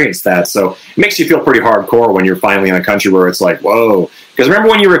experienced that. So it makes you feel pretty hardcore when you're finally in a country where it's like, whoa. Because remember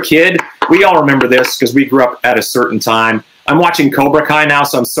when you were a kid, we all remember this because we grew up at a certain time. I'm watching Cobra Kai now,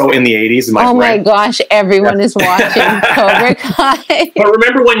 so I'm so in the 80s. In my my gosh, everyone is watching Cobra Kai. But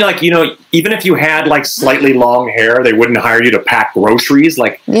remember when, even if you had slightly long hair, they wouldn't hire you to pack groceries, or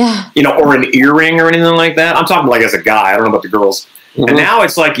an earring or anything like that. I'm talking as a guy. I don't know about the girls. Mm-hmm. And now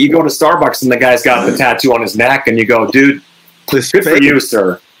it's like you go to Starbucks and the guy's got the tattoo on his neck, and you go, dude, good for you,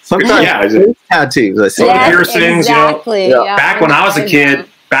 sir. Sometimes tattoos. I see piercings. Exactly. Back when I was a kid,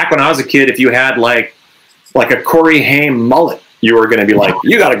 if you had like a Corey Haim mullet, you were going to be like,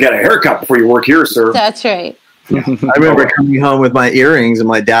 you got to get a haircut before you work here, sir. That's right. I remember coming home with my earrings, and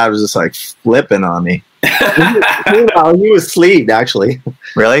my dad was just flipping on me. He was sleeved, actually.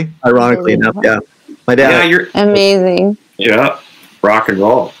 Really? Ironically enough, yeah. My dad. Yeah, you're amazing. Yeah, rock and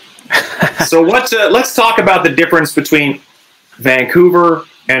roll. So let's talk about the difference between Vancouver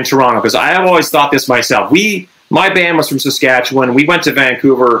and Toronto, because I have always thought this myself. My band was from Saskatchewan. We went to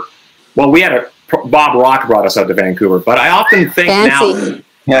Vancouver. Well, Bob Rock brought us out to Vancouver, but I often think Fancy.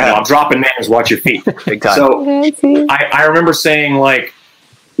 now, I'm dropping names, watch your feet. Big time. So I remember saying,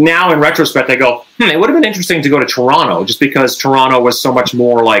 now in retrospect, I go, it would have been interesting to go to Toronto, just because Toronto was so much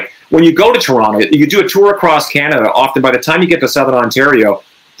more when you go to Toronto, you do a tour across Canada. Often by the time you get to Southern Ontario,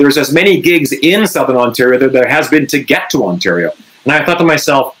 there's as many gigs in Southern Ontario that there has been to get to Ontario. And I thought to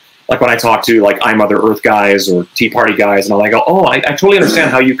myself, when I talk to I Mother Earth guys or Tea Party guys, and I go, I totally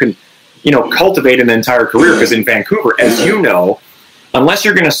understand how you can cultivate an entire career, because in Vancouver, as you know, unless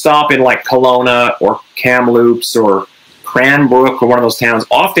you're going to stop in Kelowna or Kamloops or Cranbrook or one of those towns,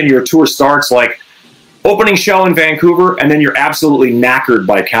 often your tour starts opening show in Vancouver, and then you're absolutely knackered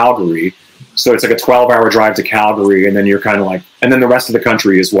by Calgary. So it's a 12-hour drive to Calgary, and then you're kind of and then the rest of the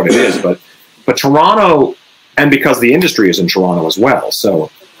country is what it is. But But Toronto, and because the industry is in Toronto as well,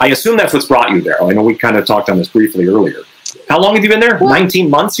 so I assume that's what's brought you there. I know we kind of talked on this briefly earlier. How long have you been there? 19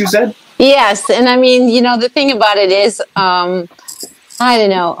 months, you said? Yes. And I mean, the thing about it is, I don't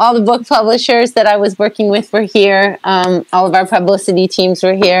know, all the book publishers that I was working with were here. All of our publicity teams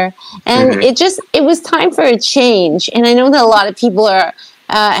were here. And it was time for a change. And I know that a lot of people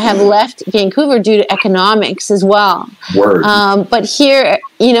have left Vancouver due to economics as well. Word. But here,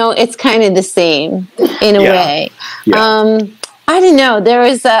 it's kind of the same in a way. Yeah. I don't know. There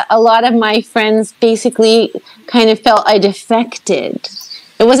was a lot of my friends basically kind of felt I defected.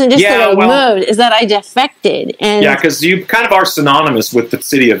 It wasn't just that I moved; it's that I defected. And because you kind of are synonymous with the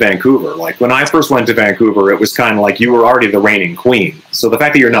city of Vancouver. Like when I first went to Vancouver, it was kind of like you were already the reigning queen. So the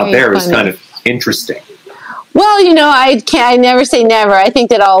fact that you're not there is kind of interesting. Well, I never say never. I think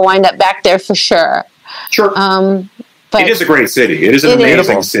that I'll wind up back there for sure. Sure. But it is a great city. It is an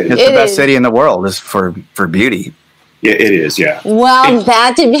amazing city. It's the best city in the world is for beauty. Yeah, it is. Yeah. Well,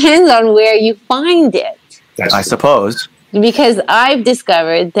 that depends on where you find it. I suppose. Because I've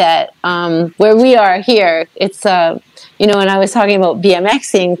discovered that where we are here, it's, when I was talking about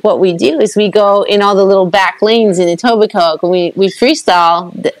BMXing, what we do is we go in all the little back lanes in Etobicoke, and we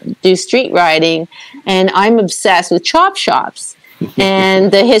freestyle, do street riding, and I'm obsessed with chop shops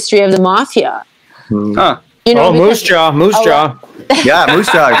and the history of the mafia. Huh. Moose Jaw. Yeah,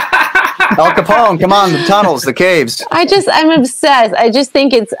 Moose Jaw. El Capone, come on, the tunnels, the caves. I'm obsessed. I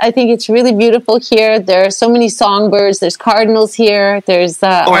think it's really beautiful here. There are so many songbirds. There's cardinals here. There's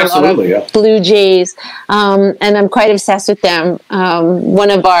a lot of blue jays, and I'm quite obsessed with them.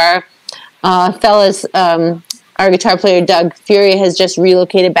 One of our fellas, our guitar player Doug Fury, has just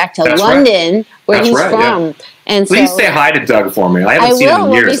relocated back to London, where he's from. Yeah. And please say hi to Doug for me. I haven't seen him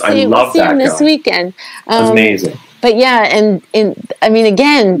in years. I love that guy. We'll see him this weekend. Amazing. But yeah, and I mean,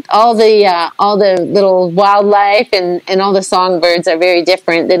 again, all the little wildlife and all the songbirds are very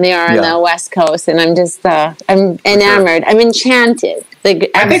different than they are on the West Coast, and I'm just I'm enamored. Sure. I'm enchanted.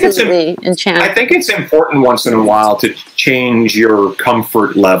 Absolutely enchanted. I think it's important once in a while to change your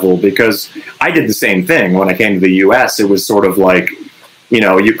comfort level, because I did the same thing when I came to the U.S. It was sort of like,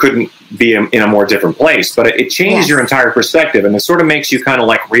 you couldn't be in a more different place, but it changes your entire perspective, and it sort of makes you kind of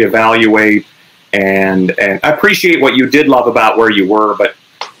like reevaluate and appreciate what you did love about where you were, but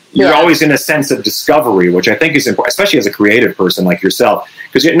you're always in a sense of discovery, which I think is important, especially as a creative person like yourself,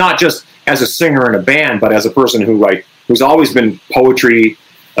 because you're not just as a singer in a band, but as a person who's always been poetry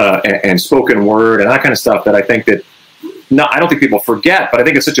and spoken word and that kind of stuff, that I think that I don't think people forget, but I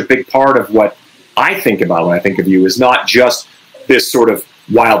think it's such a big part of what I think about when I think of you, is not just this sort of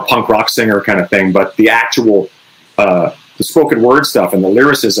wild punk rock singer kind of thing, but the actual the spoken word stuff and the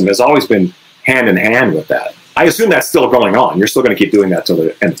lyricism has always been hand in hand with that. I assume that's still going on. You're still going to keep doing that till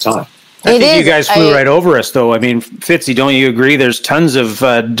the end of time. I think you guys flew right over us, though. I mean, Fitzy, don't you agree? There's tons of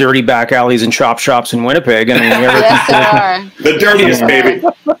dirty back alleys and chop shops in Winnipeg. I mean, yes, there are. The dirtiest, baby.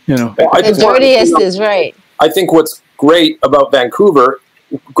 The dirtiest is right. I think what's great about Vancouver,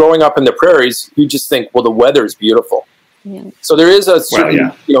 growing up in the prairies, you just think, well, the weather's beautiful. Yeah. So there is a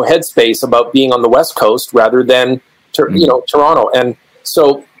certain headspace about being on the West Coast rather than Toronto, and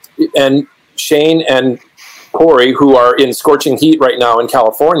so Shane and Corey, who are in scorching heat right now in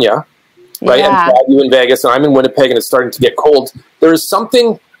California, right? Yeah. And you in Vegas, and I'm in Winnipeg, and it's starting to get cold. There is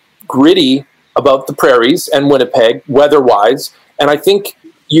something gritty about the prairies and Winnipeg, weather-wise, and I think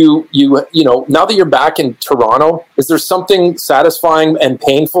you now that you're back in Toronto, is there something satisfying and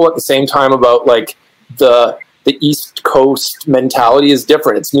painful at the same time about like the East Coast mentality is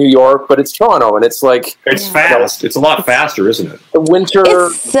different. It's New York, but it's Toronto, and it's like it's fast. It's a lot faster, isn't it? The winter.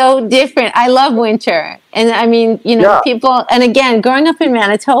 It's so different. I love winter, and I mean, people. And again, growing up in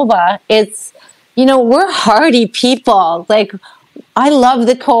Manitoba, it's we're hardy people. Like, I love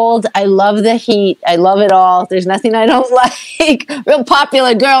the cold. I love the heat. I love it all. There's nothing I don't like. Real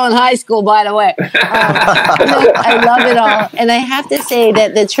popular girl in high school, by the way. I love it all. And I have to say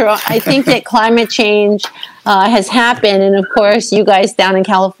that I think that climate change has happened. And of course, you guys down in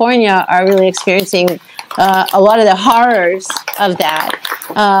California are really experiencing a lot of the horrors of that.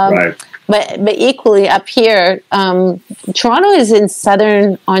 Right. But equally up here, Toronto is in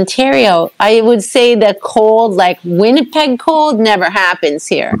southern Ontario. I would say the cold, like Winnipeg cold, never happens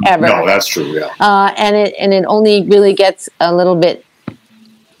here ever. No, that's true. Yeah. And it only really gets a little bit,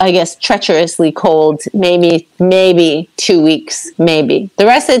 I guess, treacherously cold. Maybe 2 weeks. Maybe the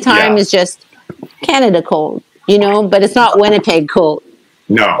rest of the time is just Canada cold. But it's not Winnipeg cold.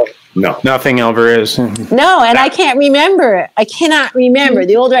 No. No. Nothing ever is. No, and I can't remember it. I cannot remember.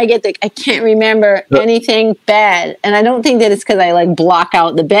 The older I get, I can't remember anything bad. And I don't think that it's because I like block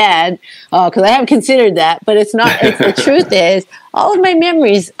out the bad, because I have considered that. But it's not. The truth is, all of my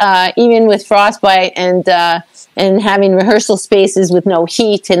memories, even with frostbite and having rehearsal spaces with no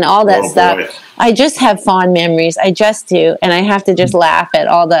heat and all that stuff, boy. I just have fond memories. I just do, and I have to just laugh at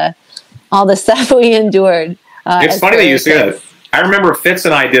all the stuff we endured. It's funny that you say that. I remember Fitz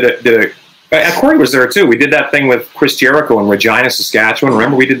and I did a Corey was there too. We did that thing with Chris Jericho in Regina, Saskatchewan.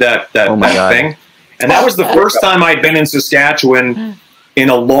 Remember we did that thing? And that was the first time I'd been in Saskatchewan in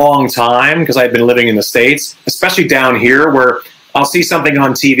a long time, because I'd been living in the States, especially down here where I'll see something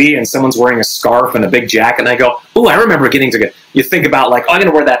on TV and someone's wearing a scarf and a big jacket, and I go, "Ooh, I remember getting to get." You think about like, oh, I'm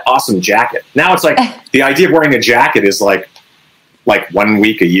going to wear that awesome jacket. Now it's like the idea of wearing a jacket is like 1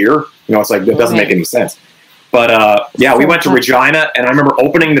 week a year. You know, it's like, that doesn't make any sense. But we went to Regina, and I remember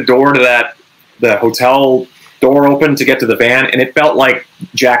opening the door to the hotel door open to get to the van, and it felt like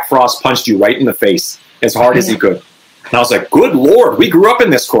Jack Frost punched you right in the face as hard as he could. And I was like, good Lord, we grew up in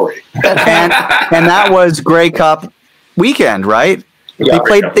this, Corey. and that was Grey Cup weekend, right? Yeah,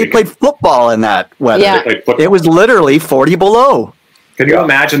 they played football in that weather. Yeah. It was literally 40 below. Can you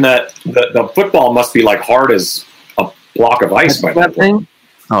imagine that the football must be like hard as a block of ice by that point?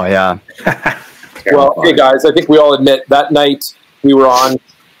 Oh, yeah. Well, hey guys, I think we all admit that night we were on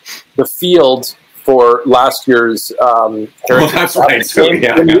the field for last year's that's right. Too,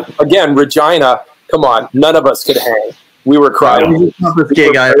 yeah. Again, Regina, come on, none of us could hang. We were crying. That was the toughest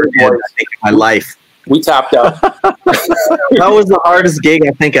gig I ever did, I think, in my life. We tapped out. That was the hardest gig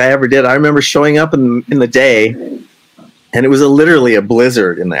I think I ever did. I remember showing up in the day, and it was literally a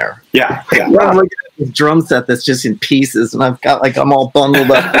blizzard in there. Yeah. I'm looking at this drum set that's just in pieces, and I'm all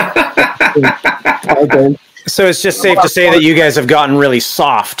bundled up. So it's just safe to say that you guys have gotten really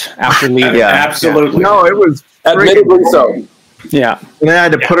soft after leaving. Yeah, absolutely. No, it was admittedly so. Yeah. And then I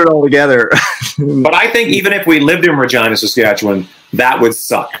had to put it all together. But I think even if we lived in Regina, Saskatchewan, that would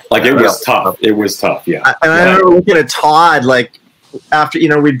suck. Like, it was tough. It was tough, yeah. And I remember looking at Todd, like, after,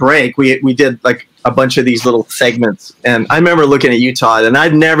 we'd break, we did, like, a bunch of these little segments. And I remember looking at you, Todd, and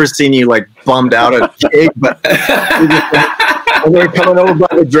I'd never seen you, like, bummed out at a gig, but... And they were coming over by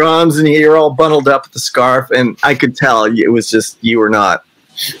the drums, and you're all bundled up with the scarf, and I could tell it was just, you were not.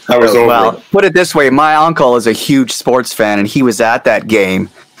 I was over. Well, put it this way, my uncle is a huge sports fan, and he was at that game,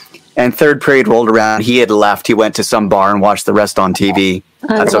 and third period rolled around, he had left, he went to some bar and watched the rest on TV.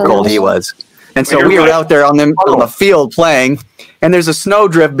 That's how cold he was. And so we were out there on the field playing, and there's a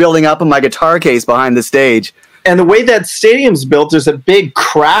snowdrift building up in my guitar case behind the stage. And the way that stadium's built, there's a big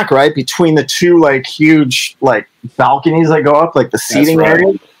crack, right, between the two, like, huge, like, balconies that go up, like the seating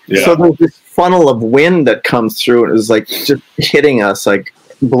area. Yeah. So there's this funnel of wind that comes through, and it was, like, just hitting us, like,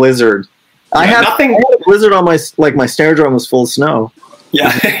 blizzard. I had a blizzard on my snare drum was full of snow. Yeah.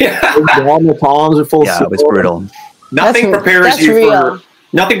 All the palms are full of snow. Yeah, it was brutal. Nothing prepares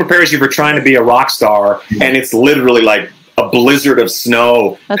you for trying to be a rock star, and it's literally, like, a blizzard of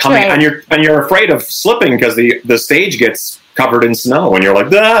snow coming, and you're afraid of slipping because the stage gets covered in snow, and you're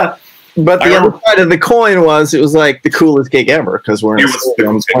like, ah. But the other side of the coin it was like the coolest gig ever, because we're in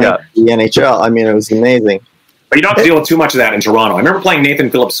the NHL. I mean, it was amazing. But you don't have to deal with too much of that in Toronto. I remember playing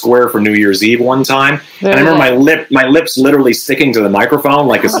Nathan Phillips Square for New Year's Eve one time, and I remember my lips literally sticking to the microphone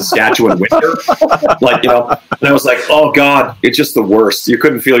like a Saskatchewan winter. Like, and I was like, oh God, it's just the worst. You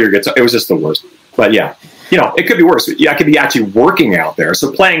couldn't feel your guitar. It was just the worst. But yeah. It could be worse. I could be actually working out there. So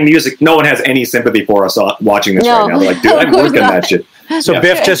playing music, no one has any sympathy for us watching this right now. They're like, dude, I'm working that shit. So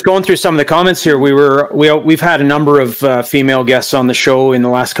Biff, just going through some of the comments here, we've had a number of female guests on the show in the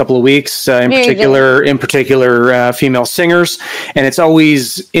last couple of weeks, in particular female singers, and it's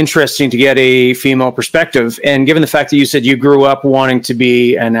always interesting to get a female perspective. And given the fact that you said you grew up wanting to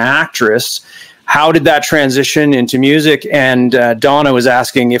be an actress, how did that transition into music? And Donna was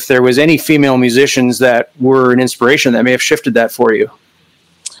asking if there was any female musicians that were an inspiration that may have shifted that for you.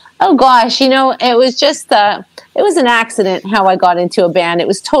 Oh gosh, it was just it was an accident how I got into a band. It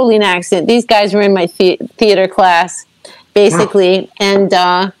was totally an accident. These guys were in my theater class, basically, and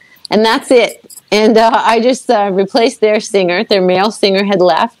that's it. And I just replaced their singer. Their male singer had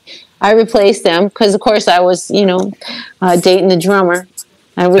left. I replaced them because, of course, I was dating the drummer.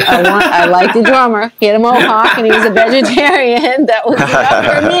 I liked the drummer. He had a mohawk and he was a vegetarian. That was enough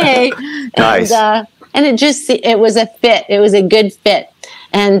for me. Nice. And it was a fit. It was a good fit.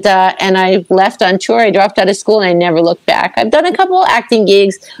 And I left on tour. I dropped out of school and I never looked back. I've done a couple of acting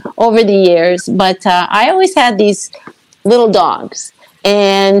gigs over the years, but I always had these little dogs.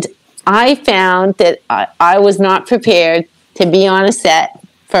 And I found that I was not prepared to be on a set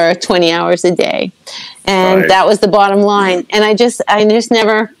for 20 hours a day. And that was the bottom line. And I just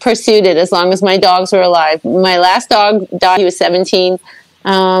never pursued it as long as my dogs were alive. My last dog died, he was 17.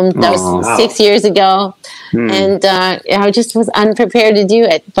 That was 6 years ago. And I just was unprepared to do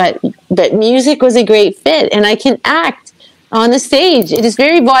it. But music was a great fit, and I can act on the stage. It is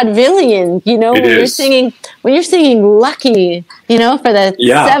very vaudevillian, when you're singing Lucky, for the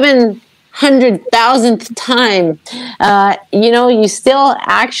 700,000th time, you still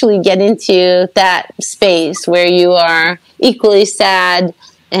actually get into that space where you are equally sad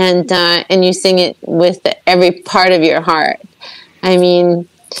and you sing it with every part of your heart. I mean,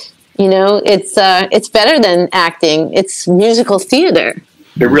 it's better than acting. It's musical theater.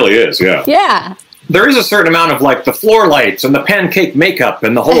 It really is, yeah. Yeah. There is a certain amount of like the floor lights and the pancake makeup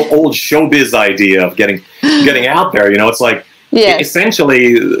and the whole old showbiz idea of getting out there. It's like,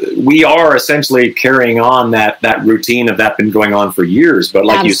 essentially, we are essentially carrying on that routine of that been going on for years. But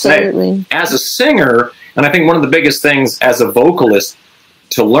like Absolutely. You say, as a singer, and I think one of the biggest things as a vocalist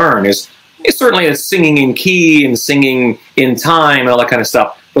to learn is certainly it's singing in key and singing in time and all that kind of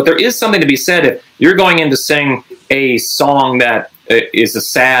stuff. But there is something to be said if you're going in to sing a song that is a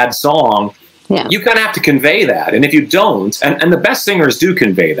sad song. Yeah. You kind of have to convey that. And if you don't, and the best singers do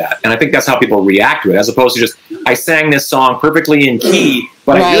convey that. And I think that's how people react to it, as opposed to just, I sang this song perfectly in key,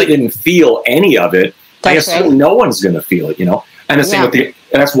 but I really didn't feel any of it. I assume no one's going to feel it, And the same with and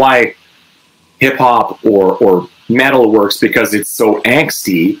that's why hip hop or metal works, because it's so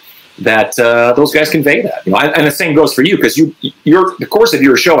angsty that those guys convey that. And the same goes for you, because the course of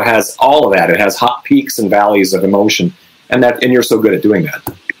your show has all of that. It has hot peaks and valleys of emotion, and you're so good at doing that.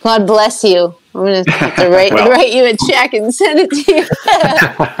 God bless you. I'm going to have to write you a check and send it to you.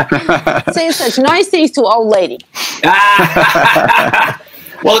 Say such nice things to old lady.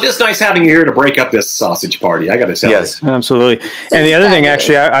 Well, it is nice having you here to break up this sausage party. I got to say, yes, absolutely. And the other thing,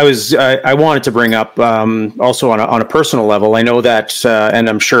 actually, I wanted to bring up also on a personal level. I know that, and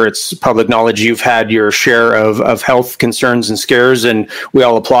I'm sure it's public knowledge, you've had your share of health concerns and scares, and we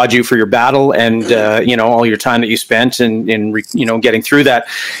all applaud you for your battle and all your time that you spent in getting through that.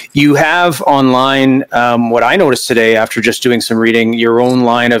 You have online what I noticed today after just doing some reading, your own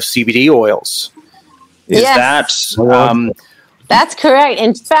line of CBD oils. Is that? That's correct.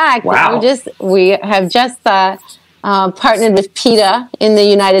 In fact, we have just partnered with PETA in the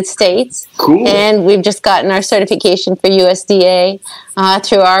United States. Cool. And we've just gotten our certification for USDA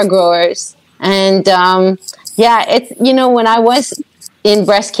through our growers. And it's, when I was in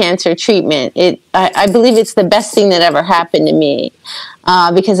breast cancer treatment, I believe it's the best thing that ever happened to me.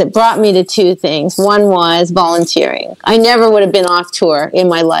 Because it brought me to two things. One was volunteering. I never would have been off tour in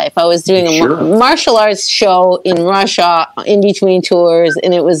my life. I was doing a martial arts show in Russia in between tours,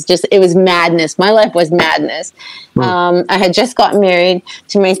 and it was madness. My life was madness. I had just gotten married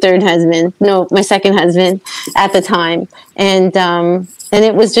to my my second husband at the time, and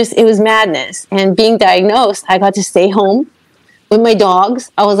it was madness. And being diagnosed, I got to stay home with my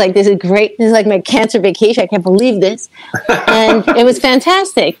dogs. I was like, this is great. This is like my cancer vacation. I can't believe this. And it was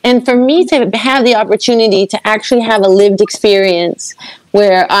fantastic. And for me to have the opportunity to actually have a lived experience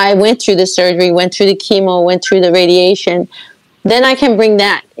where I went through the surgery, went through the chemo, went through the radiation, then I can bring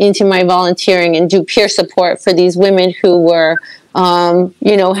that into my volunteering and do peer support for these women who were,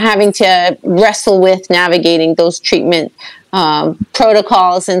 having to wrestle with navigating those treatment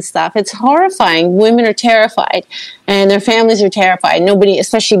protocols and stuff. It's horrifying. Women are terrified and their families are terrified. Nobody,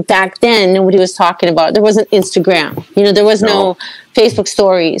 especially back then, nobody was talking about it. There wasn't Instagram. There was no Facebook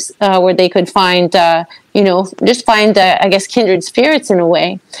stories where they could find, I guess, kindred spirits in a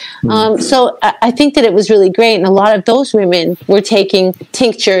way. So I think that it was really great. And a lot of those women were taking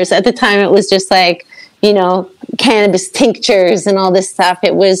tinctures. At the time, it was just like, cannabis tinctures and all this stuff.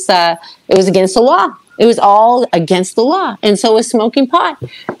 It was against the law. It was all against the law, and so was smoking pot.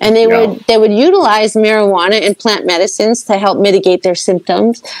 And they would utilize marijuana and plant medicines to help mitigate their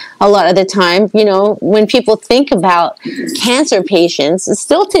symptoms. A lot of the time, when people think about cancer patients,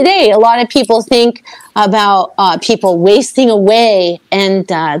 still today, a lot of people think about people wasting away, and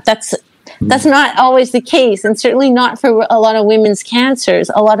that's not always the case, and certainly not for a lot of women's cancers.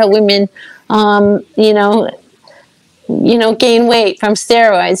 A lot of women, gain weight from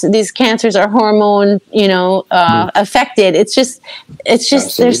steroids. These cancers are hormone, affected. It's just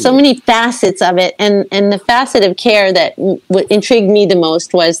Absolutely. There's so many facets of it. And the facet of care that intrigued me the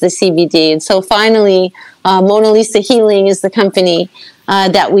most was the CBD. And so finally, Mona Lisa Healing is the company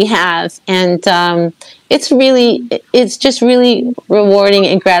that we have. And it's just really rewarding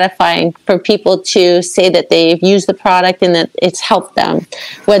and gratifying for people to say that they've used the product and that it's helped them,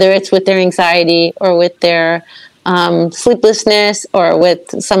 whether it's with their anxiety or with their sleeplessness or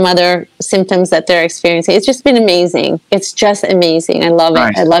with some other symptoms that they're experiencing. It's just been amazing. It's just amazing. I love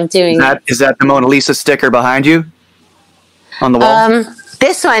it. I love doing it. Is that the Mona Lisa sticker behind you on the wall?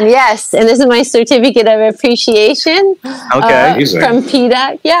 This one, yes. And this is my certificate of appreciation. Okay. From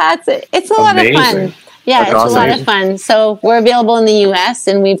PETA. Yeah, it's a lot of fun. Yeah, it's a lot of fun. So we're available in the U.S.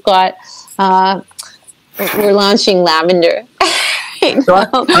 and we've got, we're launching lavender. So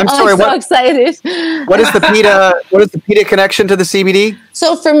I'm sorry. I'm so excited. What is the PETA connection to the CBD?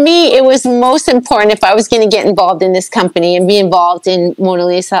 So for me, it was most important if I was going to get involved in this company and be involved in Mona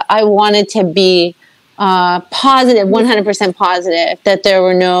Lisa, I wanted to be positive, 100% positive that there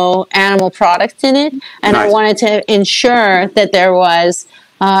were no animal products in it. And I wanted to ensure that there was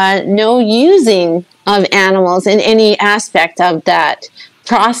no using of animals in any aspect of that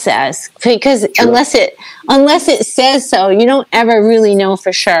process, because unless it says so, you don't ever really know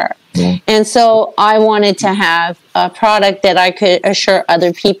for sure. And so I wanted to have a product that I could assure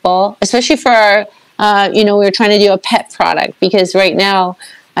other people, especially for our, we were trying to do a pet product, because right now,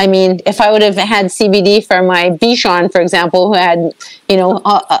 I mean, if I would have had CBD for my Bichon, for example, who had,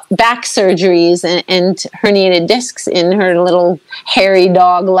 back surgeries and herniated discs in her little hairy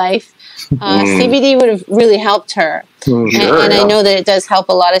dog life, CBD would have really helped her. And I know that it does help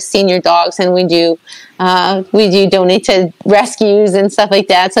a lot of senior dogs, and we do donate to rescues and stuff like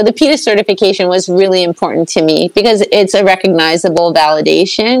that. So the PETA certification was really important to me because it's a recognizable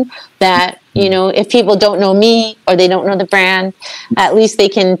validation that, if people don't know me or they don't know the brand, at least they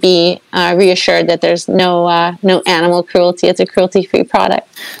can be reassured that there's no animal cruelty. It's a cruelty-free product.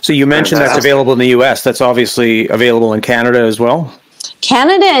 So you mentioned that's available in the U.S. That's obviously available in Canada as well?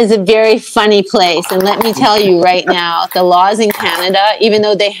 Canada is a very funny place, and let me tell you right now, the laws in Canada, even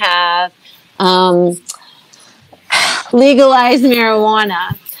though they have legalized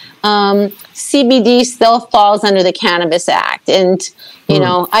marijuana, CBD still falls under the Cannabis Act, and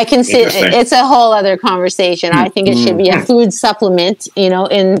I can see it's a whole other conversation. I think it should be a food supplement.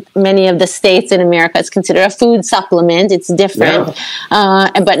 In many of the states in America, it's considered a food supplement. It's different,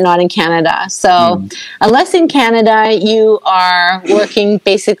 but not in Canada. So unless in Canada you are working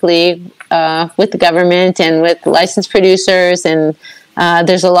basically with the government and with licensed producers, and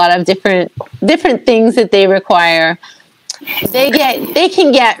there's a lot of different things that they require, they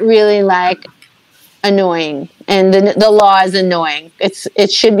can get really annoying, and the law is annoying.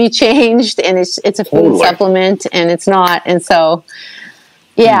 It should be changed, and it's a food supplement, and it's not. And so,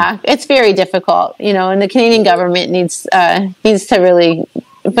 it's very difficult, and the Canadian government needs to really,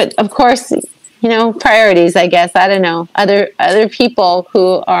 but of course, priorities, I guess. I don't know. Other people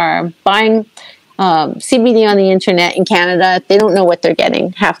who are buying CBD on the internet in Canada, they don't know what they're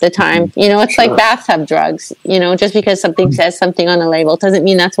getting half the time. It's like bathtub drugs. Just because something says something on the label doesn't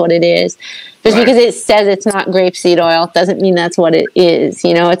mean that's what it is. Just because it says it's not grapeseed oil doesn't mean that's what it is.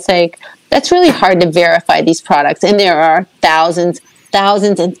 It's like, that's really hard to verify these products. And there are thousands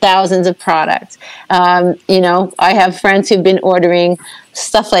and thousands of products. I have friends who've been ordering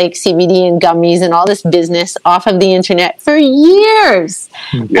stuff like CBD and gummies and all this business off of the internet for years.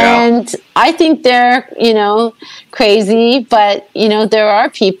 And I think they're, crazy, but, there are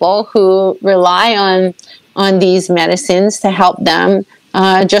people who rely on these medicines to help them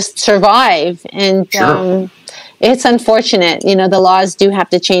just survive. And it's unfortunate, the laws do have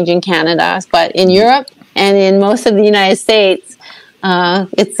to change in Canada, but in Europe and in most of the United States,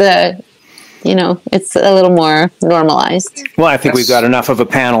 it's a little more normalized. Well, I think we've got enough of a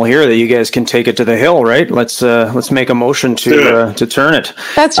panel here that you guys can take it to the hill, right? Let's make a motion to turn it.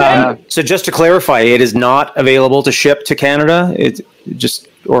 That's right. So just to clarify, it is not available to ship to Canada.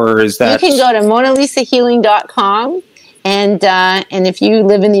 Or is that? You can go to MonaLisaHealing.com, and if you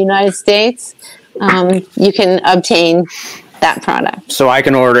live in the United States, you can obtain that product. So I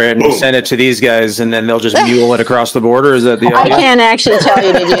can order it and send it to these guys, and then they'll just mule it across the border. Is that the idea? I can't actually tell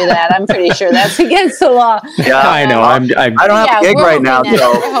you to do that. I'm pretty sure that's against the law. Yeah, I know. I don't have a gig right now. We're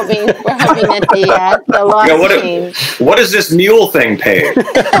hoping that the law change. What is this mule thing paying?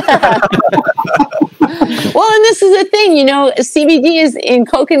 Well, and this is the thing, CBD is in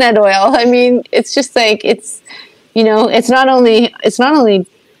coconut oil. I mean, it's just like it's not only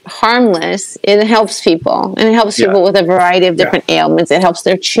harmless, it helps people, and it helps people with a variety of different ailments. It helps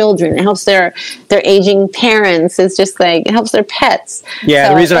their children, it helps their aging parents. It's just like, it helps their pets. So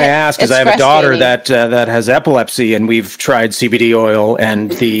the reason I ask is I have a daughter that has epilepsy, and we've tried CBD oil,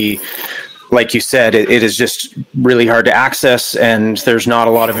 and like you said, it is just really hard to access, and there's not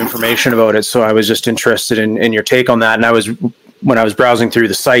a lot of information about it. So I was just interested in your take on that. And when I was browsing through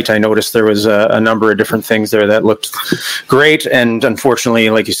the site, I noticed there was a number of different things there that looked great. And unfortunately,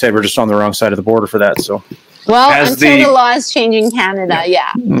 like you said, we're just on the wrong side of the border for that. So Well, until the laws change in Canada,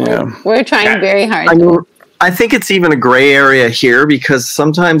 we're trying very hard. I think it's even a gray area here because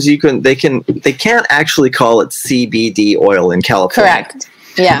sometimes they can't actually call it CBD oil in California. Correct.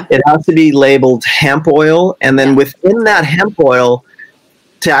 Yeah. It has to be labeled hemp oil, and then within that hemp oil,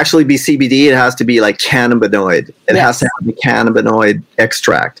 to actually be CBD, it has to be like cannabinoid. It has to have the cannabinoid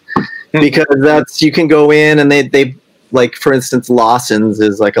extract because you can go in and they like, for instance, Lawson's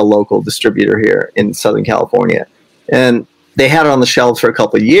is like a local distributor here in Southern California, and they had it on the shelves for a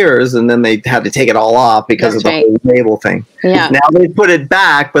couple of years, and then they had to take it all off because of the whole label thing. Yeah. Now they put it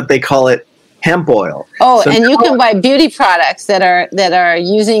back, but they call it hemp oil. Oh, so and you can buy beauty products that are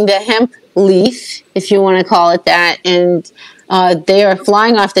using the hemp leaf, if you want to call it that, and they are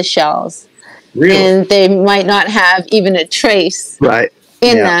flying off the shelves. Really? And they might not have even a trace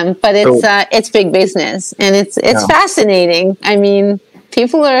in them, but it's big business, and it's fascinating. I mean,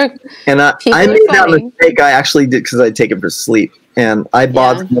 people are. And I made that mistake. I actually did because I take it for sleep, and I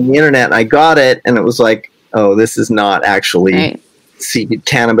bought it on the internet, and I got it, and it was like, oh, this is not actually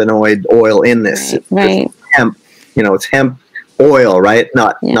cannabinoid oil in this. It's hemp. It's hemp oil, right?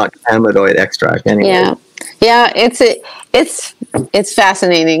 Not cannabinoid extract. Anyway. Yeah. It's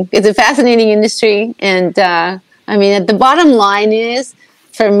fascinating. It's a fascinating industry, and I mean, the bottom line is,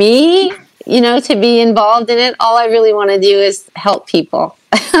 for me, to be involved in it, all I really want to do is help people.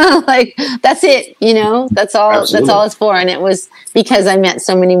 Like, that's it, that's all. Absolutely. That's all it's for. And it was because I met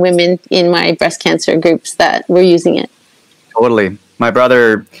so many women in my breast cancer groups that were using it. Totally. My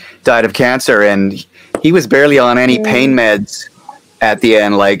brother died of cancer, and he was barely on any pain meds at the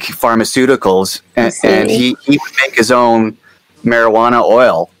end, like pharmaceuticals, and he would make his own marijuana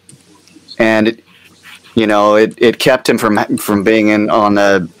oil, and it kept him from being on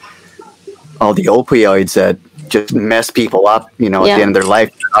all the opioids that just mess people up, at the end of their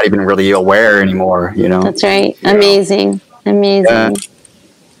life. They're not even really aware anymore, That's right. Amazing.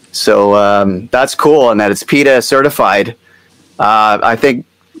 So that's cool, and that it's PETA certified. I think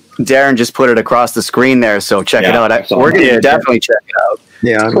Darren just put it across the screen there, so check it out. We're going to definitely check it out.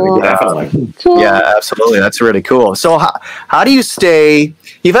 Yeah, definitely. Cool. Yeah, absolutely. That's really cool. So how do you stay?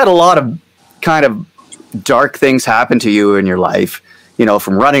 You've had a lot of kind of dark things happen to you in your life,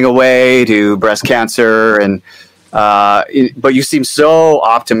 from running away to breast cancer, and but you seem so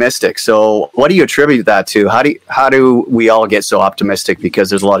optimistic. So what do you attribute that to? How do we all get so optimistic? Because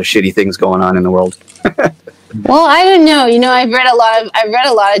there's a lot of shitty things going on in the world. Well, I don't know. I've read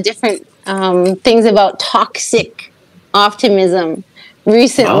a lot of different things about toxic optimism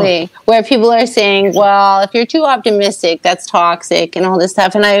recently, where people are saying, well, if you're too optimistic, that's toxic and all this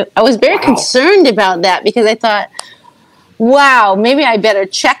stuff. And I was very concerned about that, because I thought, wow, maybe I better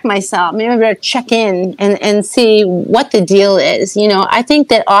check myself. Maybe I better check in and see what the deal is. I think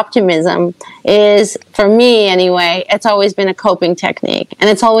that optimism is, for me anyway, it's always been a coping technique, and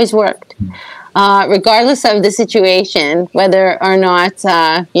it's always worked. Regardless of the situation, whether or not,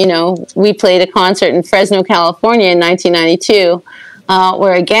 we played a concert in Fresno, California in 1992,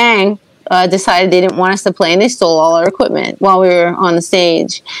 where a gang decided they didn't want us to play, and they stole all our equipment while we were on the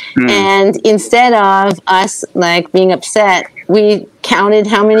stage. And instead of us being upset, we counted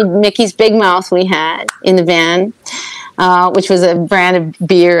how many Mickey's Big Mouth we had in the van, which was a brand of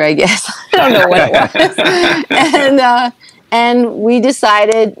beer, I guess. I don't know what it was. And we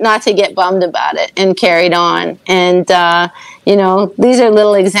decided not to get bummed about it and carried on. And, these are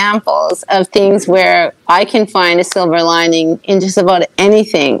little examples of things where I can find a silver lining in just about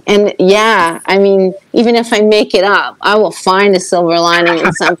anything. And even if I make it up, I will find a silver lining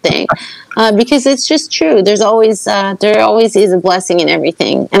in something, because it's just true. There always is a blessing in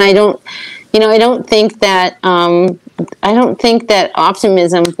everything. And I don't think that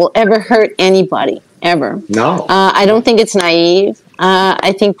optimism will ever hurt anybody. Ever. No. I don't think it's naive.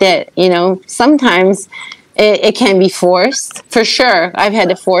 I think that, sometimes it can be forced. For sure. I've had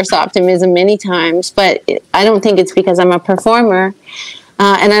to force optimism many times, but I don't think it's because I'm a performer.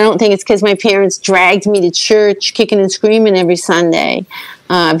 And I don't think it's because my parents dragged me to church kicking and screaming every Sunday,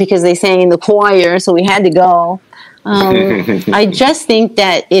 because they sang in the choir, so we had to go. I just think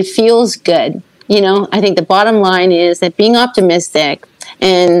that it feels good. I think the bottom line is that being optimistic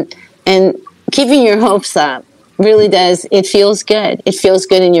and keeping your hopes up really does. It feels good. It feels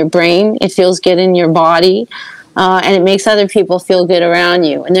good in your brain. It feels good in your body. And it makes other people feel good around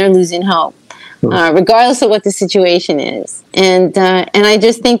you, and they're losing hope, regardless of what the situation is. And I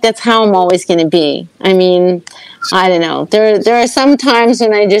just think that's how I'm always going to be. I mean, I don't know. There are some times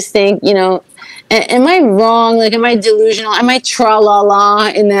when I just think, am I wrong? Am I delusional? Am I tra-la-la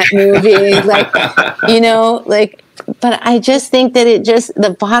in that movie? But I just think that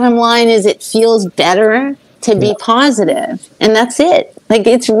the bottom line is it feels better to be positive, and that's it. Like,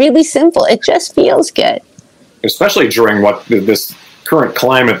 it's really simple. It just feels good. Especially during this current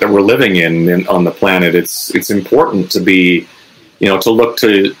climate that we're living in on the planet, it's important to be, to look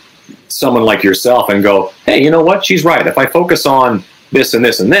to someone like yourself and go, hey, you know what? She's right. If I focus on this and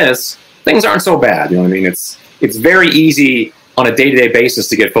this and this, things aren't so bad. You know what I mean? It's very easy on a day-to-day basis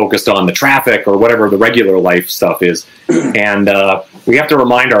to get focused on the traffic or whatever the regular life stuff is. And we have to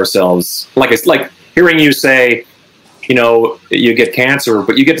remind ourselves, it's like hearing you say, you get cancer,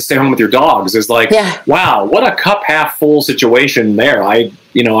 but you get to stay home with your dogs. It's like, wow, what a cup half full situation there.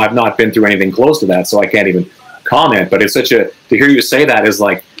 I've not been through anything close to that, so I can't even comment. But it's to hear you say that is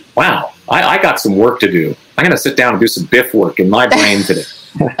like, wow, I got some work to do. I'm going to sit down and do some BIF work in my brain today.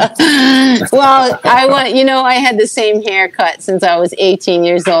 Well, I had the same haircut since I was 18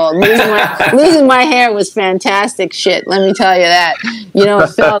 years old. Losing my hair was fantastic shit. Let me tell you that. It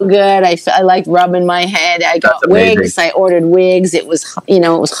felt good. I liked rubbing my head. I got wigs. I ordered wigs. It was, it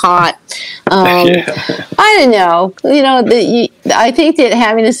was hot. I don't know. I think that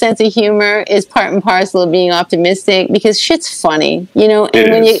having a sense of humor is part and parcel of being optimistic, because shit's funny, and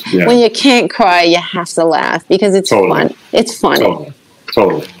when you can't cry, you have to laugh because it's fun. It's funny.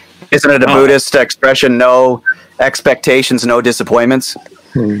 Totally. Isn't it a Buddhist expression? No expectations, no disappointments.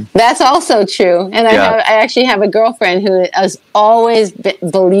 That's also true. And I actually have a girlfriend who has always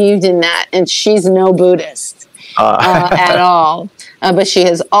believed in that, and she's no Buddhist at all. But she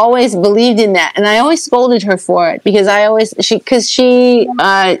has always believed in that, and I always scolded her for it because she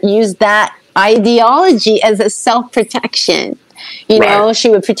used that ideology as a self-protection. She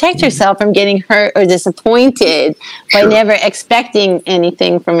would protect herself from getting hurt or disappointed by never expecting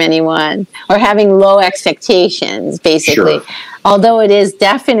anything from anyone or having low expectations, basically. Sure. Although it is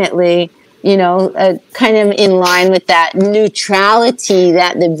definitely, kind of in line with that neutrality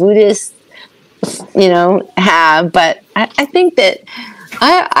that the Buddhists, have. But I think that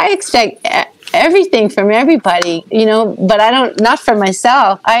I expect everything from everybody, but not for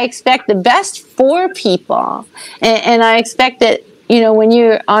myself. I expect the best for people. And I expect that, when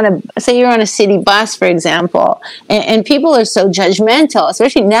you're on a city bus, for example, and people are so judgmental,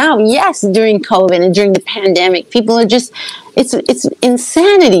 especially now, during COVID and during the pandemic, people are just, it's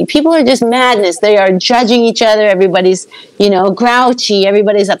insanity. People are just madness. They are judging each other. Everybody's, grouchy.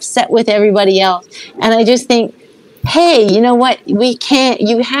 Everybody's upset with everybody else. And I just think, hey, you know what?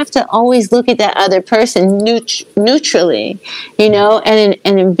 You have to always look at that other person neutrally, and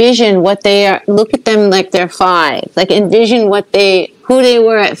envision what they are. Look at them like they're 5. Like, envision who they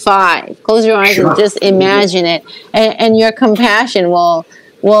were at 5. Close your eyes and just imagine it. And your compassion will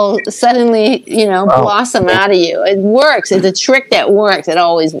suddenly, blossom out of you. It works. It's a trick that works. It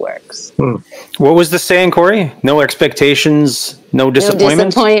always works. What was the saying, Corey? No expectations, no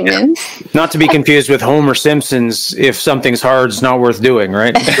disappointments? No disappointments. Not to be confused with Homer Simpson's, if something's hard, it's not worth doing,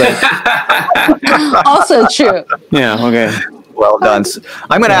 right? Also true. Yeah, okay. Well done.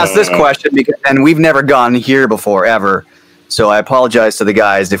 I'm going to ask this question, and we've never gone here before, ever. So I apologize to the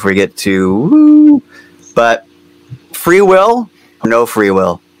guys if we get to... But free will... No free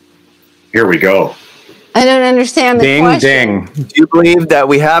will. Here we go. I don't understand the question. Ding. Do you believe that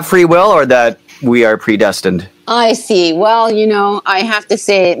we have free will or that we are predestined? I see. Well, I have to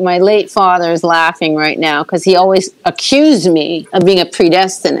say my late father is laughing right now because he always accused me of being a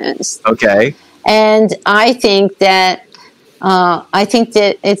predestinist. Okay. And I think that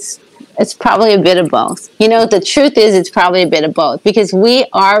it's probably a bit of both. The truth is it's probably a bit of both because we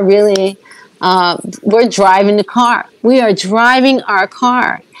are really... we're driving the car. We are driving our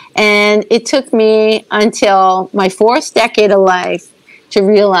car. And it took me until my 4th decade of life to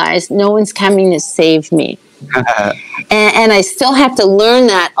realize no one's coming to save me. and I still have to learn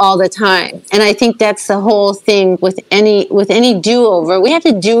that all the time. And I think that's the whole thing with any do-over. We have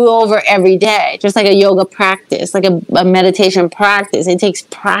to do over every day, just like a yoga practice, like a meditation practice. It takes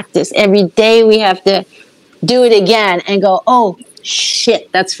practice. Every day we have to do it again and go, oh,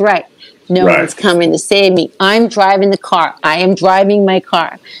 shit, that's right. No one's coming to save me. I'm driving the car. I am driving my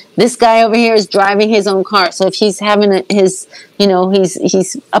car. This guy over here is driving his own car. So if he's having he's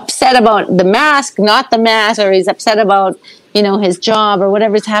upset about the mask, not the mask, or he's upset about, his job or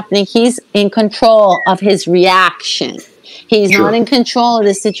whatever's happening, he's in control of his reaction. He's not in control of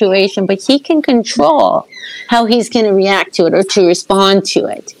the situation, but he can control how he's going to react to it or to respond to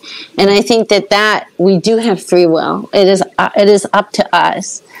it. And I think that we do have free will. It is up to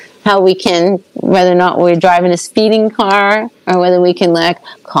us how we can, whether or not we're driving a speeding car or whether we can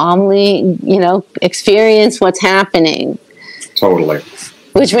calmly, experience what's happening. Totally.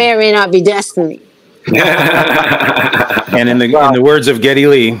 Which may or may not be destiny. And in the words of Geddy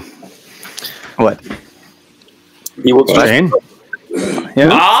Lee, what? He will Shane?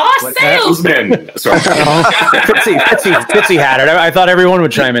 Salesman! Sorry. Fitzy had it. I thought everyone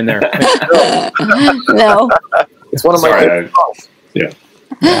would chime in there. No. It's one of my favorite songs. Yeah.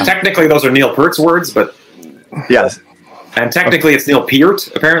 Technically, those are Neil Peart's words, but Yes. and technically it's Neil Peart.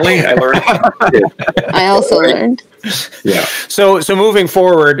 Apparently, I learned. I also learned. Yeah. So moving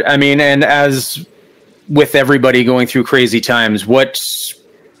forward, I mean, and as with everybody going through crazy times, what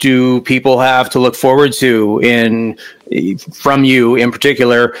do people have to look forward to from you in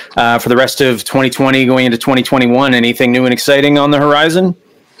particular for the rest of 2020 going into 2021? Anything new and exciting on the horizon?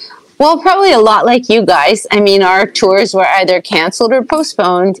 Well, probably a lot like you guys. I mean, our tours were either canceled or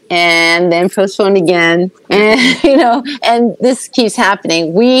postponed and then postponed again. And, and this keeps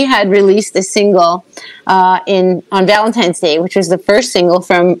happening. We had released a single on Valentine's Day, which was the first single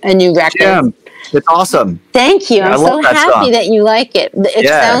from a new record. Yeah, it's awesome. Thank you. Yeah, I'm so happy that you like it. It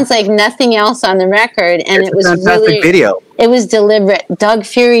sounds like nothing else on the record. And it was a fantastic really video. It was deliberate. Doug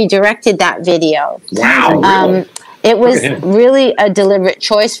Fury directed that video. Wow. Really? It was really a deliberate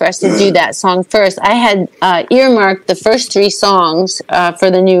choice for us to do that song first. I had earmarked the first 3 songs for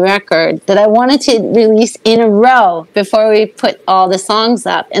the new record that I wanted to release in a row before we put all the songs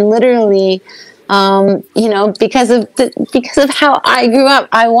up. And literally, because of how I grew up,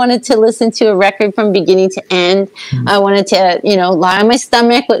 I wanted to listen to a record from beginning to end. I wanted to, lie on my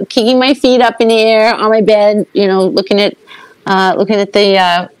stomach, kicking my feet up in the air on my bed, looking at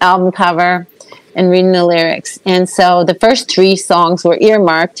the album cover and reading the lyrics. And so the first 3 songs were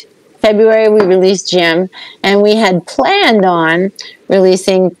earmarked. February, we released Jim, and we had planned on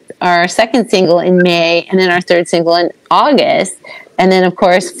releasing our second single in May and then our third single in August. And then, of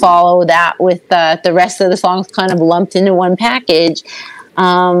course, follow that with the rest of the songs kind of lumped into one package.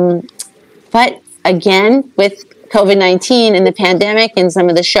 But again, with COVID-19 and the pandemic and some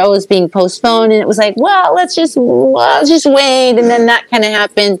of the shows being postponed, and it was like, well, let's just wait. And then that kind of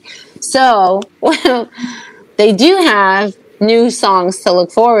happened. So, they do have new songs to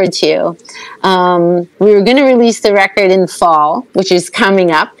look forward to. We were going to release the record in the fall, which is coming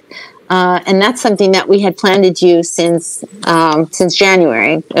up. And that's something that we had planned to do since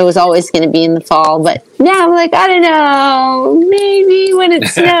January. It was always going to be in the fall, but now I'm like, I don't know, maybe when it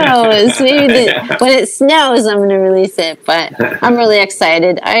snows, when it snows, I'm going to release it. But I'm really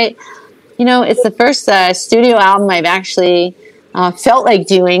excited. It's the first studio album I've actually felt like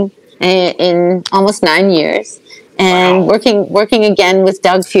doing in almost 9 years. And working again with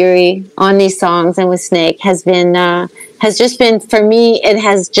Doug Fury on these songs and with Snake has just been, for me, it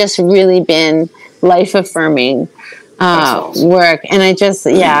has just really been life affirming work. And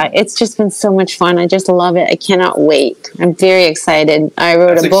it's just been so much fun. I just love it. I cannot wait. I'm very excited. I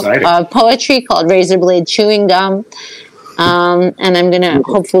wrote a book of poetry called Razorblade Chewing Gum. And I'm going to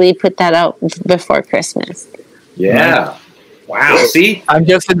hopefully put that out before Christmas. Yeah. Wow. See? I'm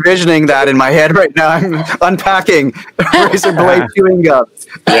just envisioning that in my head right now. I'm unpacking razor blade chewing gum.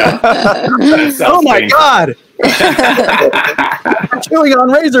 Yeah. Oh my God. Chewing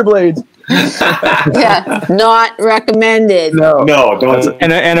on razor blades. Yeah, not recommended. No, don't.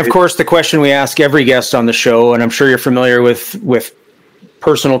 And of course, the question we ask every guest on the show, and I'm sure you're familiar with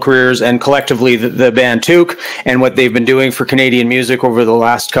personal careers and collectively the band TOQUE and what they've been doing for Canadian music over the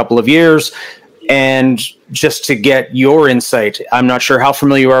last couple of years. And just to get your insight, I'm not sure how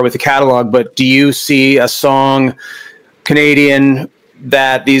familiar you are with the catalog, but do you see a song, Canadian,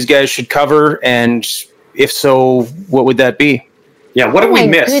 that these guys should cover? And if so, what would that be? Yeah, what have we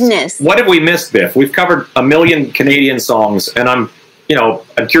missed? Goodness. What have we missed, Biff? We've covered 1 million Canadian songs, and I'm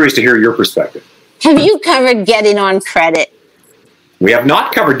curious to hear your perspective. Have you covered Get It On Credit? We have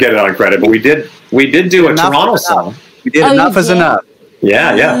not covered Get It On Credit, but we did do a Toronto song. We did Enough is Enough.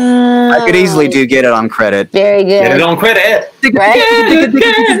 Yeah. I could easily Get It On Credit. Very good. Get It On Credit. Right?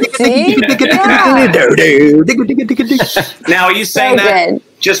 See? Yeah. Now, are you saying that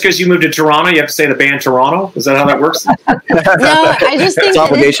just because you moved to Toronto, you have to say the band Toronto? Is that how that works? No, I just think it's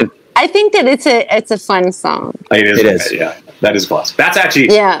obligation. I think that it's a fun song. It is. Yeah, that is classic. That's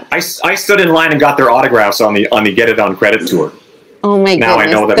actually. Yeah. I stood in line and got their autographs on the Get It On Credit tour. Oh my now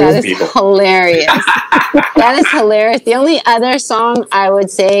goodness, I know that is people. Hilarious. That is hilarious. The only other song I would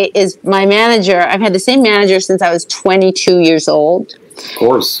say is my manager. I've had the same manager since I was 22 years old. Of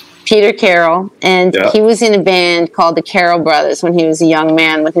course. Peter Carroll, and he was in a band called the Carroll Brothers when he was a young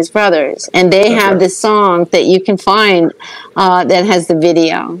man with his brothers. And they have this song that you can find that has the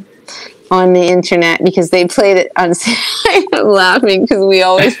video on the internet because they played it on. I'm laughing because we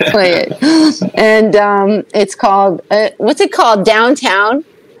always play it. And it's called, what's it called? Downtown?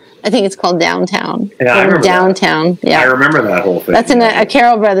 I think it's called Downtown. Yeah, I remember Downtown. That. Yeah, I remember that whole thing. That's a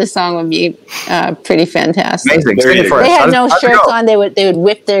Carol Brothers song would be pretty fantastic. Amazing. They had no shirts on. They would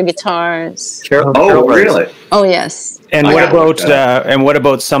whip their guitars. Oh, really? Oh, yes. And what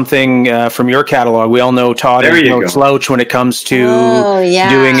about something from your catalog? We all know Todd is no slouch when it comes to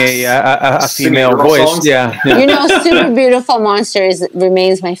doing a female voice. Songs? Yeah. You know, Super Beautiful Monsters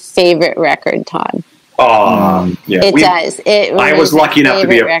remains my favorite record, Todd. Yeah, it does. I was lucky enough to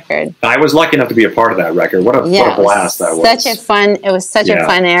be record. I was lucky enough to be a part of that record. What a blast that was! It was such a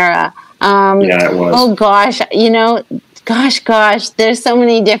fun era. Yeah, it was. Oh gosh, gosh, there's so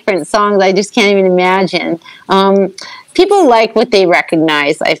many different songs. I just can't even imagine. People like what they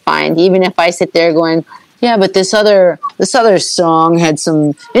recognize. I find, even if I sit there going, yeah, but this other song had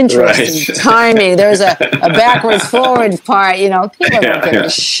some interesting timing. There's a backwards forward part. People don't give a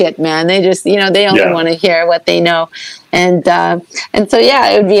shit, man. They just they only want to hear what they know, and so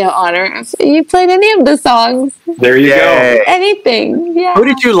it would be an honor if you played any of the songs. There you go. Anything. Yeah. Who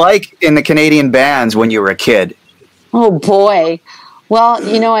did you like in the Canadian bands when you were a kid? Oh boy. Well,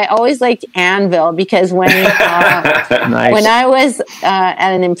 I always liked Anvil because when when I was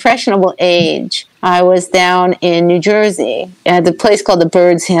at an impressionable age, I was down in New Jersey at the place called the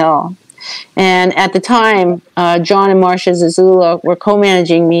Bird's Hill. And at the time, John and Marcia Zazula were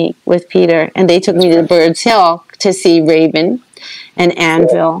co-managing me with Peter, and they took me to the Bird's Hill to see Raven and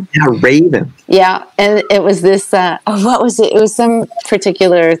Anvil. Yeah, Raven. Yeah, and it was this, what was it? It was some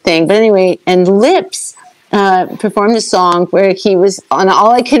particular thing. But anyway, and Lips performed a song where he was on.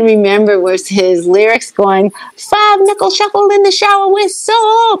 All I can remember was his lyrics going, 5 nickel shuffle in the shower with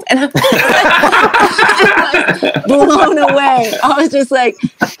soap, and I was blown away. I was just like,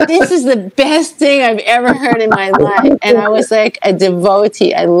 this is the best thing I've ever heard in my life. And I was like a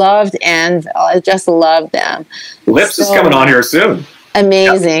devotee. I loved Anvil. I just loved them. Lips is coming on here soon.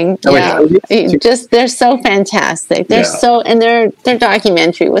 Amazing. They're so fantastic. They're so, and their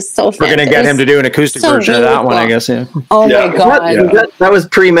documentary was so fantastic. We're going to get him to do an acoustic version of that one, I guess. Yeah. Oh my God. That was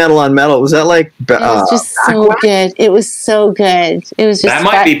pre-Metal on Metal. Was that like it was just so good. It was so good. It was just that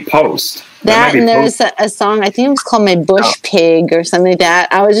might be post. That and there was a song, I think it was called My Bush Pig or something like that.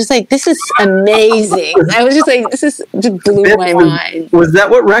 I was just like, this is amazing. I was just like, just blew my mind. Was that,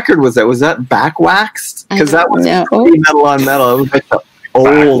 what record was that? Was that Back Waxed? Because that was Metal on Metal. It was like the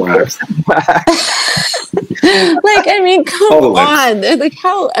old. Come on. Like,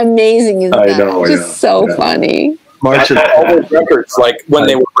 how amazing is that? I know, it's just so funny. March all those records, like when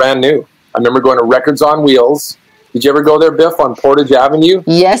they were brand new. I remember going to Records on Wheels. Did you ever go there, Biff, on Portage Avenue?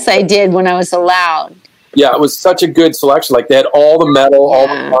 Yes, I did when I was allowed. Yeah, it was such a good selection. Like they had all the metal, all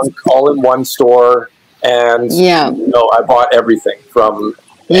the punk, all in one store, and I bought everything from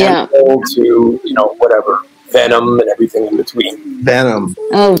Anvil to whatever, Venom and everything in between. Venom.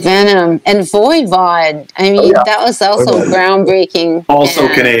 Oh, Venom and Voivod. I mean, that was also groundbreaking. Also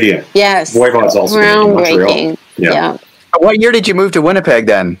Canadian. Yes, Voivod's also groundbreaking. Yeah. What year did you move to Winnipeg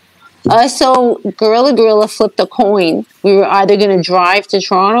then? So Gorilla flipped a coin. We were either going to drive to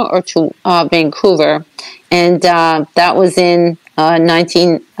Toronto or to Vancouver, and that was in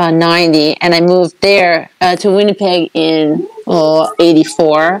 1990. And I moved there to Winnipeg in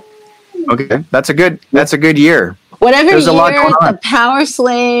 '84. Okay, that's a good year. Whatever year the Power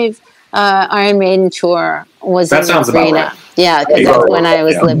Slave Iron Maiden tour was. That sounds about right. Yeah, because that's when I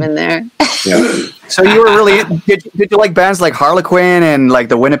was living there. Yeah. So you were really did you like bands like Harlequin and like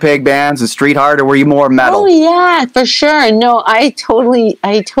the Winnipeg bands and Street Heart, or were you more metal? Oh yeah, for sure. No, I totally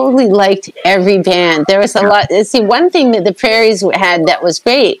liked every band. There was a lot. See, one thing that the Prairies had that was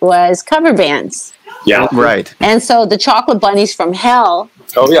great was cover bands. Yeah, right. And so the Chocolate Bunnies from Hell.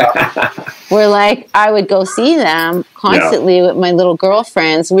 Oh yeah. Were like, I would go see them constantly with my little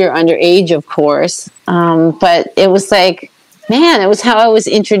girlfriends. We were underage, of course, but it was like. Man, it was how I was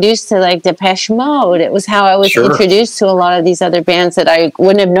introduced to like Depeche Mode. It was how I was introduced to a lot of these other bands that I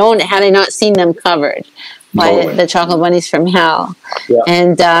wouldn't have known had I not seen them covered by the Chocolate Bunnies from Hell. Yeah.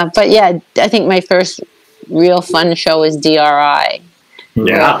 And but I think my first real fun show was DRI.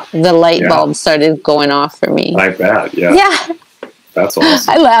 Yeah, the light bulb started going off for me. Like that, yeah. Yeah. That's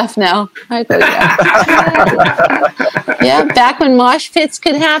awesome. I laugh now. I go, back when mosh pits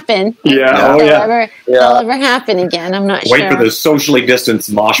could happen. Yeah, they'll ever happen again. I'm not sure. Wait for the socially distanced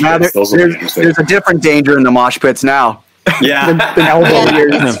mosh pits. There's a different danger in the mosh pits now. Yeah.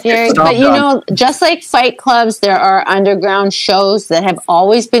 But just like fight clubs, there are underground shows that have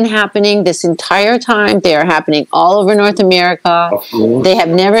always been happening this entire time. They are happening all over North America. They have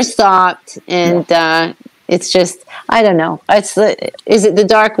never stopped. And It's just, I don't know. Is it the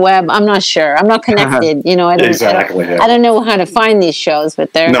dark web? I'm not sure. I'm not connected. You know, I don't know how to find these shows,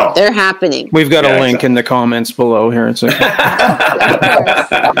 but they're happening. We've got a link in the comments below here. It's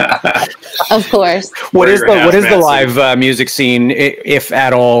of course. What is the live music scene, if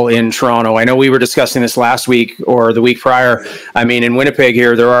at all, in Toronto? I know we were discussing this last week or the week prior. I mean, in Winnipeg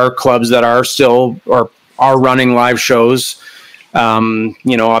here, there are clubs that are still or are running live shows.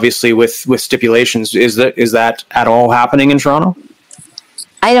 You know, obviously with stipulations. Is that at all happening in Toronto?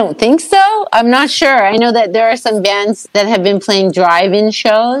 I don't think so. I'm not sure. I know that there are some bands that have been playing drive-in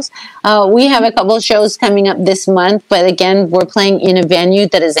shows. We have a couple of shows coming up this month, but again, we're playing in a venue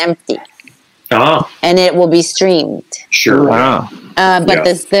that is empty. Oh. And it will be streamed. Sure. Wow. But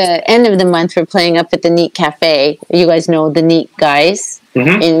the end of the month, we're playing up at the Neat Cafe. You guys know the Neat guys.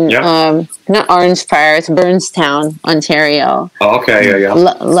 In not Orange Fire, it's Burnstown, Ontario. Oh, okay, yeah.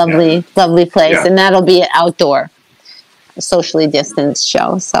 Lovely place, and that'll be an outdoor, socially distanced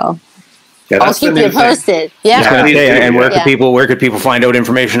show. So I'll keep you posted. And where could people find out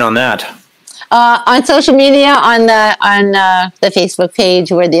information on that? On social media, on the Facebook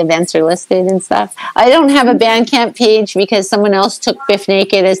page where the events are listed and stuff. I don't have a Bandcamp page because someone else took Biff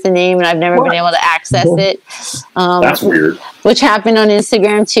Naked as the name, and I've never been able to access it. That's weird. Which happened on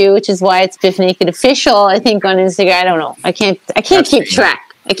Instagram too, which is why it's Biff Naked Official. I think on Instagram, I don't know. I can't keep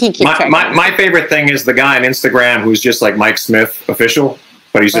track. I can't keep track. My favorite thing is the guy on Instagram who's just like Mike Smith Official,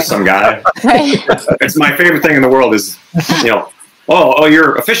 but he's just some guy. Right. It's my favorite thing in the world is, you know. Oh,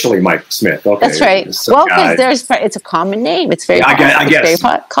 you're officially Mike Smith. Okay, that's right. Well, because it's a common name. It's very. I guess.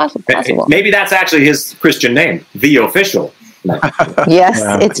 Very possible. Maybe that's actually his Christian name, the Official. Yes,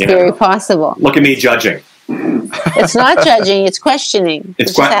 it's very possible. Look at me judging. It's not judging. It's questioning.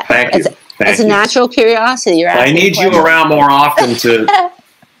 Thank you. It's a natural curiosity. I need you around more often to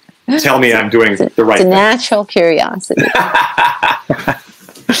tell me I'm doing the right thing. It's a natural curiosity.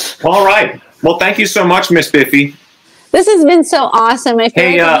 All right. Well, thank you so much, Miss Biffy. This has been so awesome. I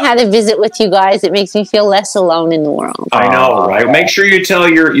feel like I had a visit with you guys. It makes me feel less alone in the world. I know, right? Make sure you tell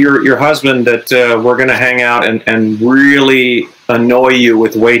your husband that we're going to hang out and really annoy you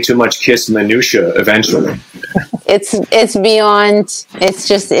with way too much Kiss minutia eventually. It's beyond.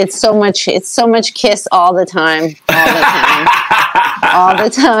 It's so much Kiss all the time. All the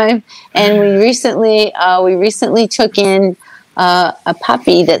time. And we recently took in a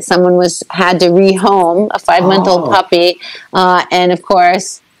puppy that someone had to rehome, a 5-month-old puppy, and of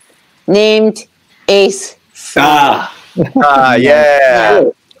course named Ace. Yeah.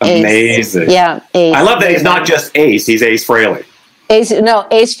 Amazing. Yeah, Ace. I love that he's not just Ace, he's Ace Frehley. Ace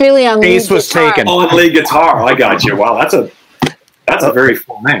Frehley on lead Ace was guitar. taken. Oh, lead guitar. I got you. Wow, that's a very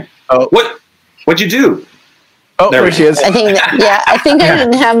full name. What'd you do? Oh, there she is. I think I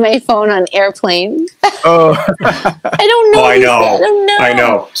didn't have my phone on airplane. Oh. I don't know. I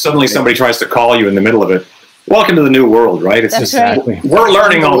know. Suddenly somebody tries to call you in the middle of it. Welcome to the new world, right? That's right. We're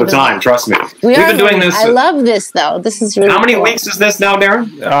learning all the time, trust me. We've been doing this. I love this, though. This is really How many cool. weeks is this now,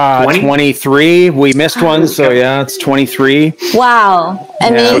 Darren? 23. We missed one, so yeah, it's 23. Wow.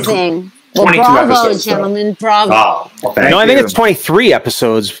 Amazing. Well, 22 bravo, episodes, gentlemen. Bravo. Oh, well, thank you. I think it's 23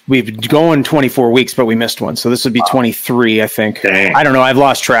 episodes. We've going 24 weeks, but we missed one. So this would be 23, I think. Dang. I don't know. I've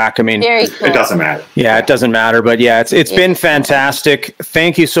lost track. I mean, Very cool. It doesn't matter. Yeah, it doesn't matter. But yeah, it's been fantastic.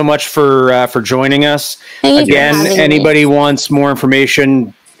 Thank you so much for joining us. Again, anybody wants more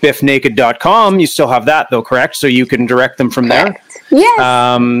information, biffnaked.com. You still have that, though, correct? So you can direct them from there.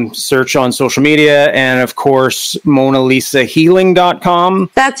 Yes. Search on social media. And, of course,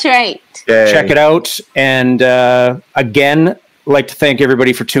 MonaLisaHealing.com. That's right. Check it out. And again, like to thank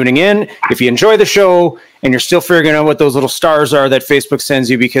everybody for tuning in. If you enjoy the show and you're still figuring out what those little stars are that Facebook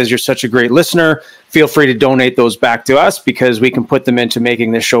sends you because you're such a great listener, feel free to donate those back to us because we can put them into making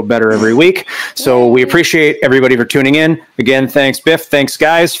this show better every week. So we appreciate everybody for tuning in. Again, thanks, Biff. Thanks,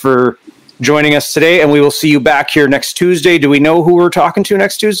 guys, for joining us today. And we will see you back here next Tuesday. Do we know who we're talking to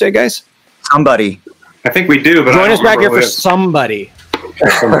next Tuesday, guys? Somebody. I think we do. But join us back here for somebody.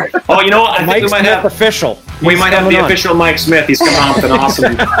 Oh, you know what? I think we might have official. We might have the official Mike Smith. He's coming out with an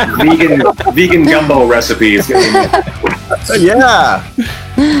awesome vegan gumbo recipe. Yeah.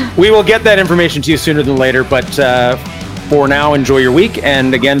 We will get that information to you sooner than later. But for now, enjoy your week.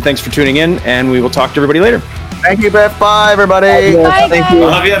 And again, thanks for tuning in. And we will talk to everybody later. Thank you, Beth. Bye, everybody. Bye, Thank guys. you.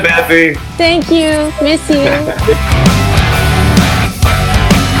 Love you, Beffy. Thank you. Miss you.